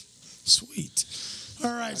Language? Sweet. All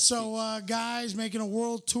right, so guys, making a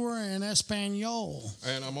world tour in Espanol.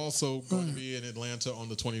 and I'm also going to be in Atlanta on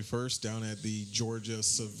the 21st down at the Georgia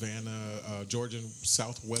Savannah, Georgian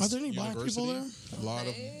Southwest Are there any black University. people there?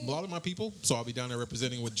 A lot of my people. So I'll be down there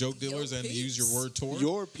representing with Joke Dealers and the Use Your Word tour.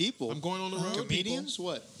 Your people. I'm going on the road. Comedians?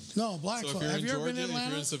 What? No, black So if folk. you're Have in you ever Georgia, been in if you're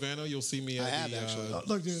Atlanta? in Savannah, you'll see me I at have, the actually.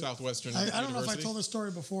 Look, dude, Southwestern I don't know if I University told this story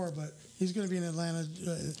before, but he's going to be in Atlanta.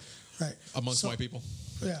 Right. amongst So- my people.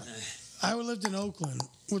 Yeah. I lived in Oakland,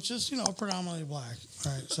 which is, predominantly black.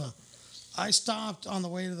 Right. So I stopped on the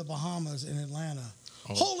way to the Bahamas in Atlanta.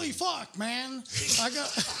 Oh. Holy fuck, man. I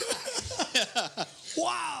got.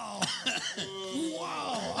 Wow.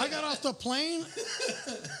 Wow. I got off the plane.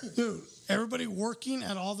 Dude, everybody working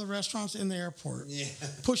at all the restaurants in the airport. Yeah.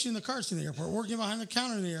 Pushing the carts in the airport, working behind the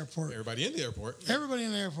counter in the airport. Everybody in the airport. Everybody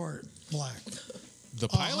in the airport, black. The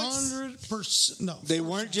pilots. 100%. No. They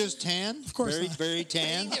weren't just tan? Of course Very, not. very I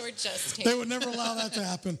tan? think they were just They would never allow that to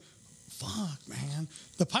happen. Fuck, man.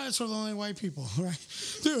 The pilots were the only white people, right?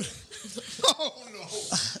 Dude. Oh,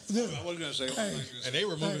 no. Dude. I was going to say. Hey. And they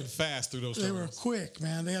were moving fast through those They were tunnels. quick,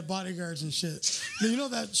 man. They had bodyguards and shit. You know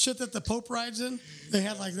that shit that the Pope rides in? They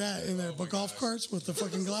had like that in their golf carts with the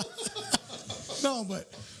fucking glass. No,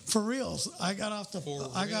 but for reals, we got off the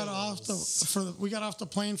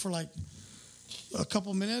plane for like a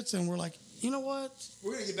couple minutes, and we're like, you know what?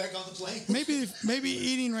 We're going to get back on the plane. Maybe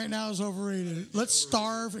eating right now is overrated. Let's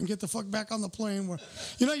starve and get the fuck back on the plane. Where,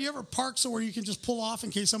 you ever park somewhere you can just pull off in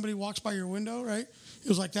case somebody walks by your window, right? It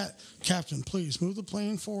was like that. Captain, please move the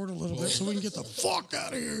plane forward a little bit so we can get the fuck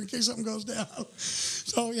out of here in case something goes down.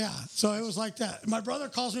 So, yeah. So it was like that. My brother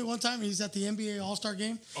calls me one time. He's at the NBA All-Star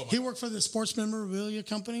game. He worked for the sports memorabilia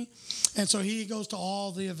company. And so he goes to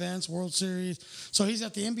all the events, World Series. So he's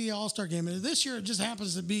at the NBA All-Star game. And this year it just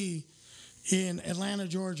happens to be in Atlanta,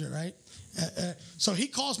 Georgia, right? So he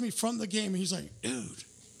calls me from the game, and he's like, dude,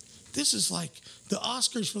 this is like the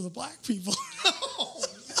Oscars for the black people.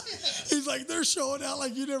 He's like, they're showing out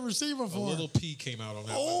like you never seen A before. little pea came out on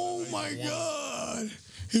that. Oh, one. my God.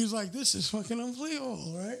 He's like, this is fucking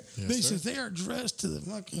unbelievable, right? Yes, They sir. said they are dressed to the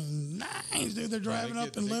fucking nines, dude. They're driving they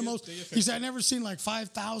up in get- they limos. get He said, I never seen like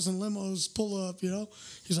 5,000 limos pull up,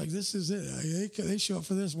 He's like, this is it. They show up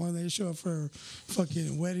for this one. They show up for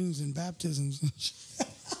fucking weddings and baptisms and shit.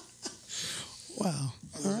 Wow.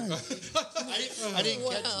 All right. I didn't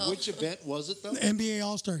catch which event was it, though? NBA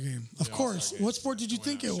All-Star game. Of course. All-Star game. What sport did you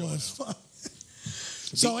think it was?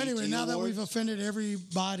 So anyway, now that we've offended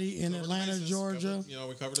everybody in Covered the Atlanta, bases, Georgia,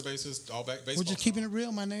 we covered the bases. All back baseball. we're just keeping it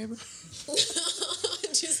real, my neighbor.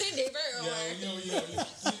 Did you say neighbor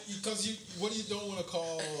or Because what you don't want to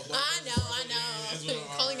call. I know.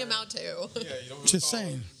 Calling him out too. Yeah, you don't wanna Just call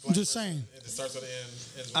saying. black Just person, saying. It starts at the end.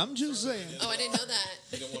 ends with- I'm just saying. Oh, I didn't know that.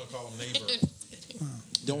 You don't want to call them neighbor.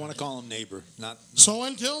 Don't want to call him neighbor. Not. So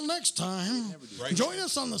until next time, Right. join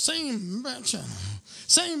us on the same bat channel,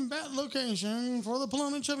 same bat location for the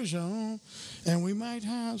Pelone and Chubby Show, and we might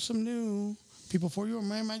have some new people for you, or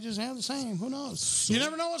they might just have the same. Who knows? You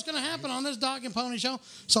never know what's going to happen on this Dog and Pony Show.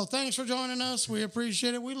 So thanks for joining us. We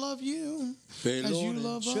appreciate it. We love you as you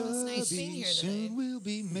love us. It's nice being here today. Soon we'll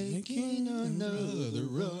be making another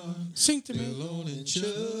run. Sing to me. Pelone and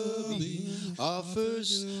Chubby.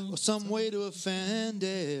 Offers some way to offend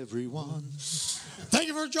everyone. Thank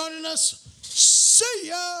you for joining us. See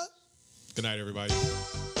ya. Good night, everybody.